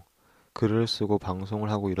글을 쓰고 방송을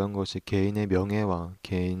하고 이런 것이 개인의 명예와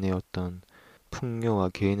개인의 어떤 풍요와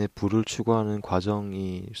개인의 부를 추구하는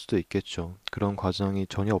과정일 수도 있겠죠. 그런 과정이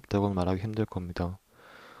전혀 없다고는 말하기 힘들 겁니다.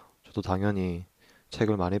 저도 당연히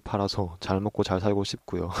책을 많이 팔아서 잘 먹고 잘 살고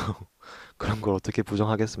싶고요. 그런 걸 어떻게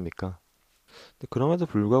부정하겠습니까? 근데 그럼에도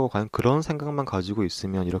불구하고 과연 그런 생각만 가지고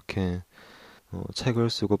있으면 이렇게 책을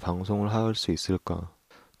쓰고 방송을 할 수 있을까?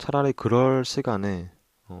 차라리 그럴 시간에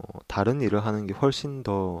다른 일을 하는 게 훨씬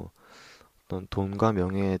더 어떤 돈과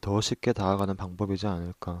명예에 더 쉽게 다가가는 방법이지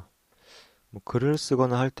않을까? 글을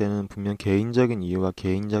쓰거나 할 때는 분명 개인적인 이유와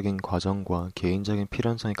개인적인 과정과 개인적인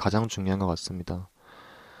필연성이 가장 중요한 것 같습니다.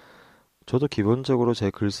 저도 기본적으로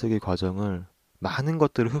제 글쓰기 과정을 많은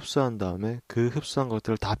것들을 흡수한 다음에 그 흡수한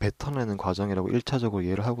것들을 다 뱉어내는 과정이라고 1차적으로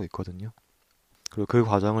이해를 하고 있거든요. 그리고 그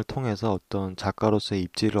과정을 통해서 어떤 작가로서의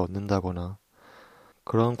입지를 얻는다거나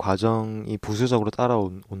그런 과정이 부수적으로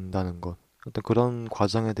따라온다는 것. 어떤 그런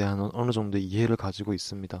과정에 대한 어느 정도 이해를 가지고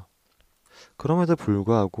있습니다. 그럼에도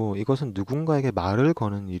불구하고 이것은 누군가에게 말을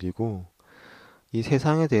거는 일이고 이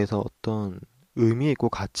세상에 대해서 어떤 의미 있고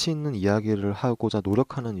가치 있는 이야기를 하고자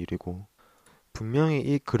노력하는 일이고 분명히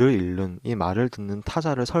이 글을 읽는 이 말을 듣는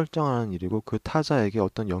타자를 설정하는 일이고 그 타자에게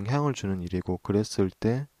어떤 영향을 주는 일이고 그랬을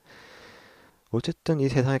때 어쨌든 이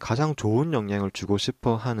세상에 가장 좋은 영향을 주고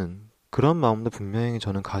싶어 하는 그런 마음도 분명히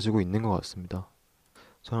저는 가지고 있는 것 같습니다.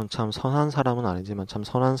 저는 참 선한 사람은 아니지만 참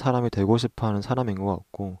선한 사람이 되고 싶어 하는 사람인 것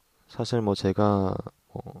같고 사실 뭐 제가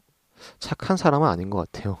착한 사람은 아닌 것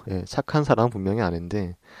같아요. 예, 착한 사람은 분명히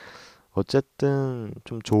아닌데 어쨌든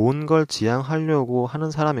좀 좋은 걸 지향하려고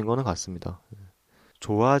하는 사람인 거는 같습니다.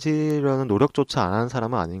 좋아지려는 노력조차 안 하는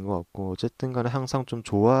사람은 아닌 것 같고 어쨌든 간에 항상 좀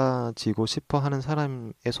좋아지고 싶어 하는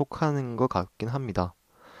사람에 속하는 것 같긴 합니다.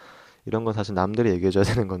 이런 건 사실 남들이 얘기해줘야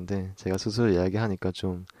되는 건데 제가 스스로 이야기하니까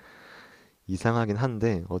좀 이상하긴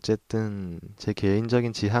한데 어쨌든 제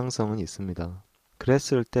개인적인 지향성은 있습니다.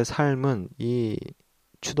 그랬을 때 삶은 이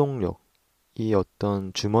추동력, 이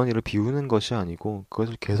어떤 주머니를 비우는 것이 아니고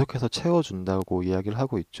그것을 계속해서 채워준다고 이야기를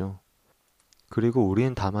하고 있죠. 그리고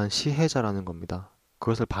우리는 다만 시혜자라는 겁니다.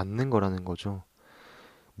 그것을 받는 거라는 거죠.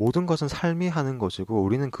 모든 것은 삶이 하는 것이고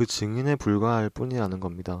우리는 그 증인에 불과할 뿐이라는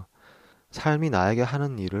겁니다. 삶이 나에게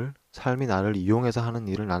하는 일을, 삶이 나를 이용해서 하는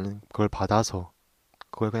일을 나는 그걸 받아서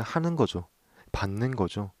그걸 그냥 하는 거죠. 받는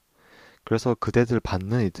거죠. 그래서 그대들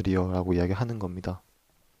받는 이들이여 라고 이야기하는 겁니다.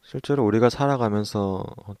 실제로 우리가 살아가면서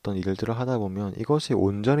어떤 일들을 하다 보면 이것이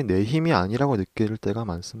온전히 내 힘이 아니라고 느낄 때가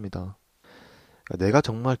많습니다. 그러니까 내가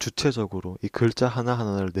정말 주체적으로 이 글자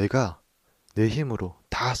하나하나를 내가 내 힘으로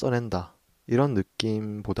다 써낸다. 이런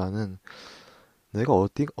느낌보다는 내가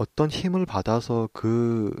어떤 힘을 받아서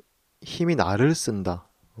그 힘이 나를 쓴다.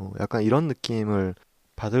 약간 이런 느낌을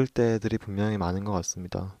받을 때들이 분명히 많은 것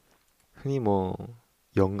같습니다. 흔히 뭐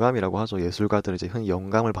영감이라고 하죠. 예술가들이 이제 흔히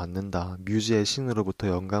영감을 받는다. 뮤즈의 신으로부터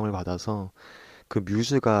영감을 받아서 그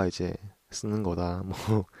뮤즈가 이제 쓰는 거다.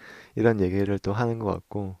 뭐 이런 얘기를 또 하는 것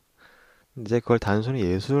같고 이제 그걸 단순히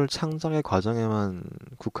예술 창작의 과정에만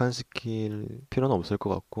국한시킬 필요는 없을 것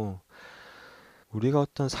같고 우리가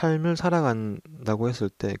어떤 삶을 살아간다고 했을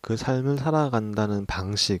때 그 삶을 살아간다는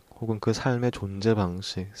방식 혹은 그 삶의 존재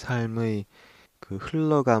방식, 삶의 그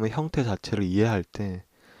흘러감의 형태 자체를 이해할 때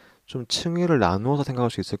좀 층위를 나누어서 생각할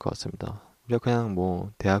수 있을 것 같습니다. 우리가 그냥 뭐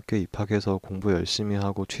대학교에 입학해서 공부 열심히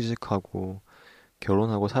하고 취직하고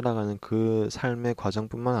결혼하고 살아가는 그 삶의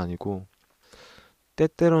과정뿐만 아니고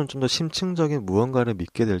때때로는 좀 더 심층적인 무언가를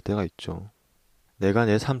믿게 될 때가 있죠. 내가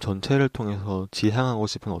내 삶 전체를 통해서 지향하고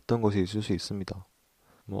싶은 어떤 것이 있을 수 있습니다.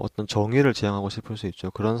 뭐 어떤 정의를 지향하고 싶을 수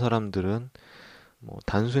있죠. 그런 사람들은 뭐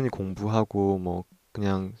단순히 공부하고 뭐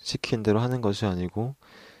그냥 시킨 대로 하는 것이 아니고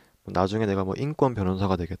나중에 내가 뭐 인권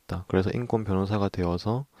변호사가 되겠다. 그래서 인권 변호사가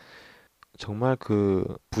되어서 정말 그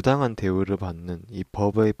부당한 대우를 받는 이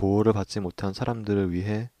법의 보호를 받지 못한 사람들을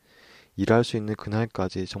위해 일할 수 있는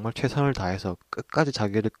그날까지 정말 최선을 다해서 끝까지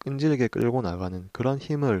자기를 끈질기게 끌고 나가는 그런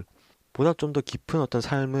힘을 보다 좀 더 깊은 어떤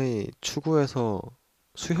삶의 추구에서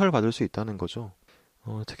수혈받을 수 있다는 거죠.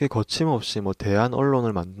 특히 거침없이 뭐 대안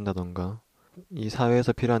언론을 만든다던가 이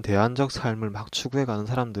사회에서 필요한 대안적 삶을 막 추구해가는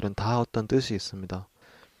사람들은 다 어떤 뜻이 있습니다.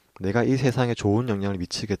 내가 이 세상에 좋은 영향을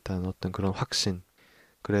미치겠다는 어떤 그런 확신.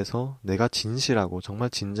 그래서 내가 진실하고 정말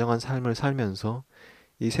진정한 삶을 살면서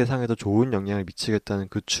이 세상에도 좋은 영향을 미치겠다는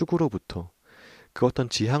그 추구로부터 그 어떤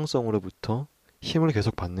지향성으로부터 힘을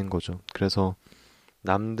계속 받는 거죠. 그래서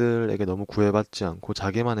남들에게 너무 구애받지 않고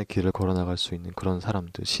자기만의 길을 걸어나갈 수 있는 그런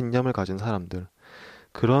사람들, 신념을 가진 사람들,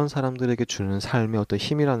 그런 사람들에게 주는 삶의 어떤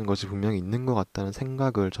힘이라는 것이 분명히 있는 것 같다는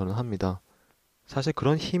생각을 저는 합니다. 사실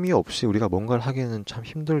그런 힘이 없이 우리가 뭔가를 하기는 참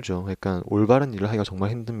힘들죠. 그러니까 올바른 일을 하기가 정말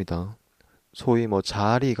힘듭니다. 소위 뭐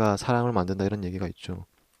자아리가 사람을 만든다 이런 얘기가 있죠.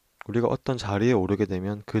 우리가 어떤 자리에 오르게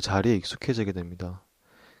되면 그 자리에 익숙해지게 됩니다.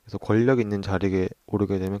 그래서 권력 있는 자리에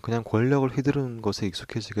오르게 되면 그냥 권력을 휘두르는 것에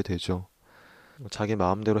익숙해지게 되죠. 자기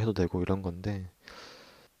마음대로 해도 되고 이런 건데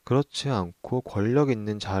그렇지 않고 권력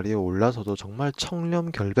있는 자리에 올라서도 정말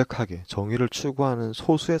청렴결백하게 정의를 추구하는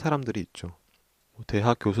소수의 사람들이 있죠.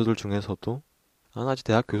 대학 교수들 중에서도 나 아직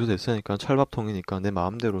대학 교수 됐으니까 철밥통이니까 내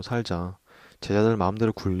마음대로 살자. 제자들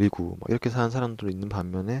마음대로 굴리고 뭐 이렇게 사는 사람들도 있는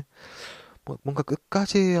반면에 뭔가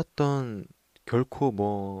끝까지 어떤 결코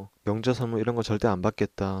뭐 명절 선물 이런 거 절대 안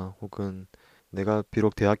받겠다. 혹은 내가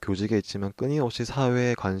비록 대학 교직에 있지만 끊임없이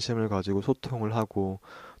사회에 관심을 가지고 소통을 하고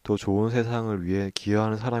더 좋은 세상을 위해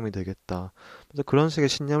기여하는 사람이 되겠다. 그래서 그런 식의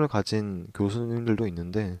신념을 가진 교수님들도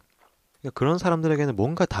있는데 그러니까 그런 사람들에게는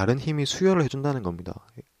뭔가 다른 힘이 수혈을 해준다는 겁니다.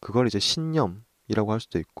 그걸 이제 신념이라고 할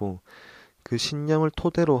수도 있고 그 신념을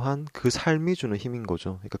토대로 한 그 삶이 주는 힘인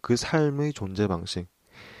거죠. 그러니까 그 삶의 존재 방식,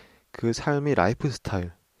 그 삶의 라이프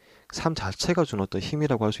스타일, 삶 자체가 준 어떤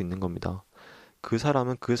힘이라고 할 수 있는 겁니다. 그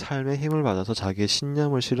사람은 그 삶의 힘을 받아서 자기의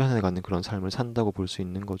신념을 실현해가는 그런 삶을 산다고 볼 수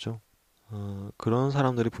있는 거죠. 그런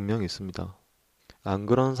사람들이 분명히 있습니다. 안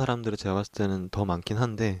그런 사람들을 제가 봤을 때는 더 많긴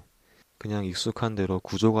한데 그냥 익숙한 대로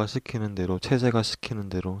구조가 시키는 대로 체제가 시키는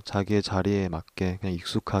대로 자기의 자리에 맞게 그냥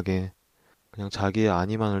익숙하게 그냥 자기의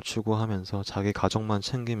안위만을 추구하면서 자기 가족만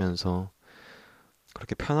챙기면서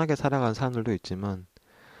그렇게 편하게 살아가는 사람들도 있지만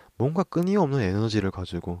뭔가 끊임없는 에너지를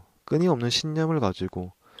가지고 끊임없는 신념을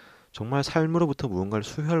가지고 정말 삶으로부터 무언가를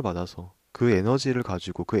수혈받아서 그 에너지를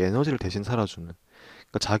가지고 그 에너지를 대신 살아주는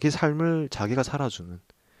그러니까 자기 삶을 자기가 살아주는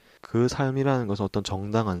그 삶이라는 것은 어떤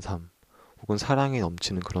정당한 삶 혹은 사랑이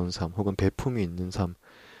넘치는 그런 삶 혹은 배품이 있는 삶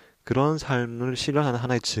그런 삶을 실현하는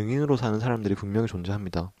하나의 증인으로 사는 사람들이 분명히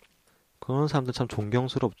존재합니다. 그런 사람들 참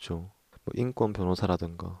존경스럽죠. 뭐 인권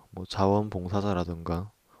변호사라든가 뭐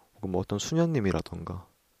자원봉사자라든가 혹은 뭐 어떤 수녀님이라든가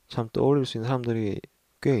참 떠올릴 수 있는 사람들이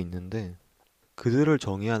꽤 있는데 그들을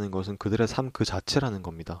정의하는 것은 그들의 삶 그 자체라는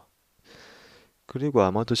겁니다. 그리고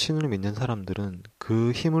아마도 신을 믿는 사람들은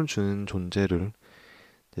그 힘을 주는 존재를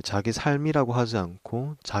자기 삶이라고 하지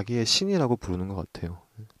않고 자기의 신이라고 부르는 것 같아요.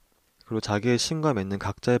 그리고 자기의 신과 맺는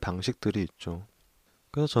각자의 방식들이 있죠.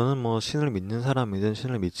 그래서 저는 뭐 신을 믿는 사람이든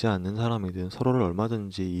신을 믿지 않는 사람이든 서로를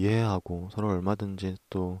얼마든지 이해하고 서로를 얼마든지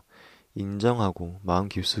또 인정하고 마음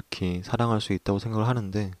깊숙이 사랑할 수 있다고 생각을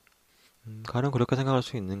하는데 가령 그렇게 생각할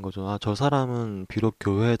수 있는 거죠. 아, 저 사람은 비록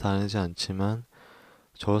교회에 다니지 않지만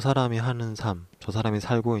저 사람이 하는 삶, 저 사람이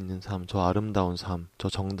살고 있는 삶, 저 아름다운 삶, 저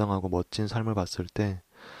정당하고 멋진 삶을 봤을 때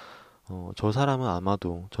저 사람은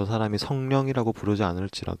아마도 저 사람이 성령이라고 부르지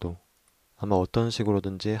않을지라도 아마 어떤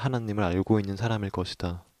식으로든지 하나님을 알고 있는 사람일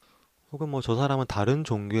것이다. 혹은 뭐 저 사람은 다른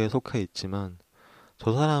종교에 속해 있지만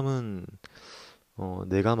저 사람은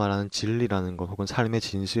내가 말하는 진리라는 것 혹은 삶의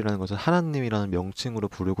진실이라는 것을 하나님이라는 명칭으로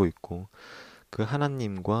부르고 있고 그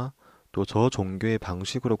하나님과 또 저 종교의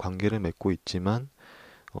방식으로 관계를 맺고 있지만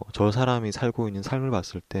저 사람이 살고 있는 삶을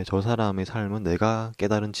봤을 때 저 사람의 삶은 내가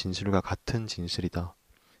깨달은 진실과 같은 진실이다.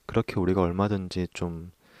 그렇게 우리가 얼마든지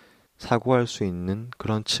좀 사고할 수 있는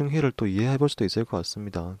그런 층위를 또 이해해 볼 수도 있을 것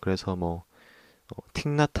같습니다. 그래서 뭐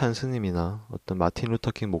틱나탄 스님이나 어떤 마틴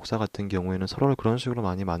루터킹 목사 같은 경우에는 서로를 그런 식으로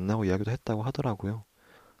많이 만나고 이야기도 했다고 하더라고요.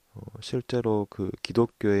 실제로 그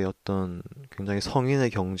기독교의 어떤 굉장히 성인의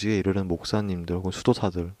경지에 이르는 목사님들 혹은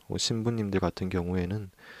수도사들 혹은 신부님들 같은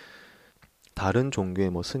경우에는 다른 종교의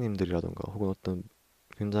뭐 스님들이라던가 혹은 어떤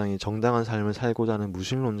굉장히 정당한 삶을 살고자 하는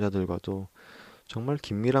무신론자들과도 정말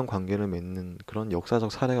긴밀한 관계를 맺는 그런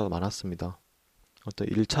역사적 사례가 많았습니다. 어떤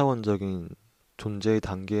 1차원적인 존재의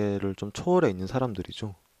단계를 좀 초월해 있는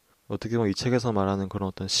사람들이죠. 어떻게 보면 이 책에서 말하는 그런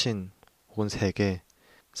어떤 신 혹은 세계,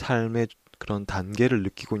 삶의 그런 단계를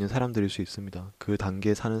느끼고 있는 사람들일 수 있습니다. 그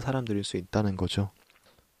단계에 사는 사람들일 수 있다는 거죠.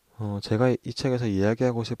 제가 이 책에서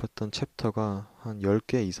이야기하고 싶었던 챕터가 한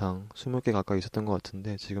 10개 이상, 20개 가까이 있었던 것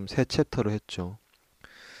같은데 지금 3챕터를 했죠.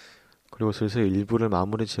 그리고 슬슬 일부를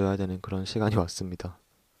마무리 지어야 되는 그런 시간이 왔습니다.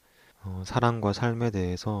 사랑과 삶에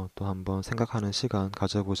대해서 또 한번 생각하는 시간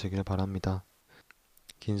가져보시길 바랍니다.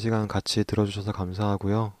 긴 시간 같이 들어주셔서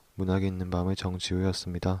감사하고요. 문학이 있는 밤의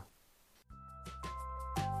정지우였습니다.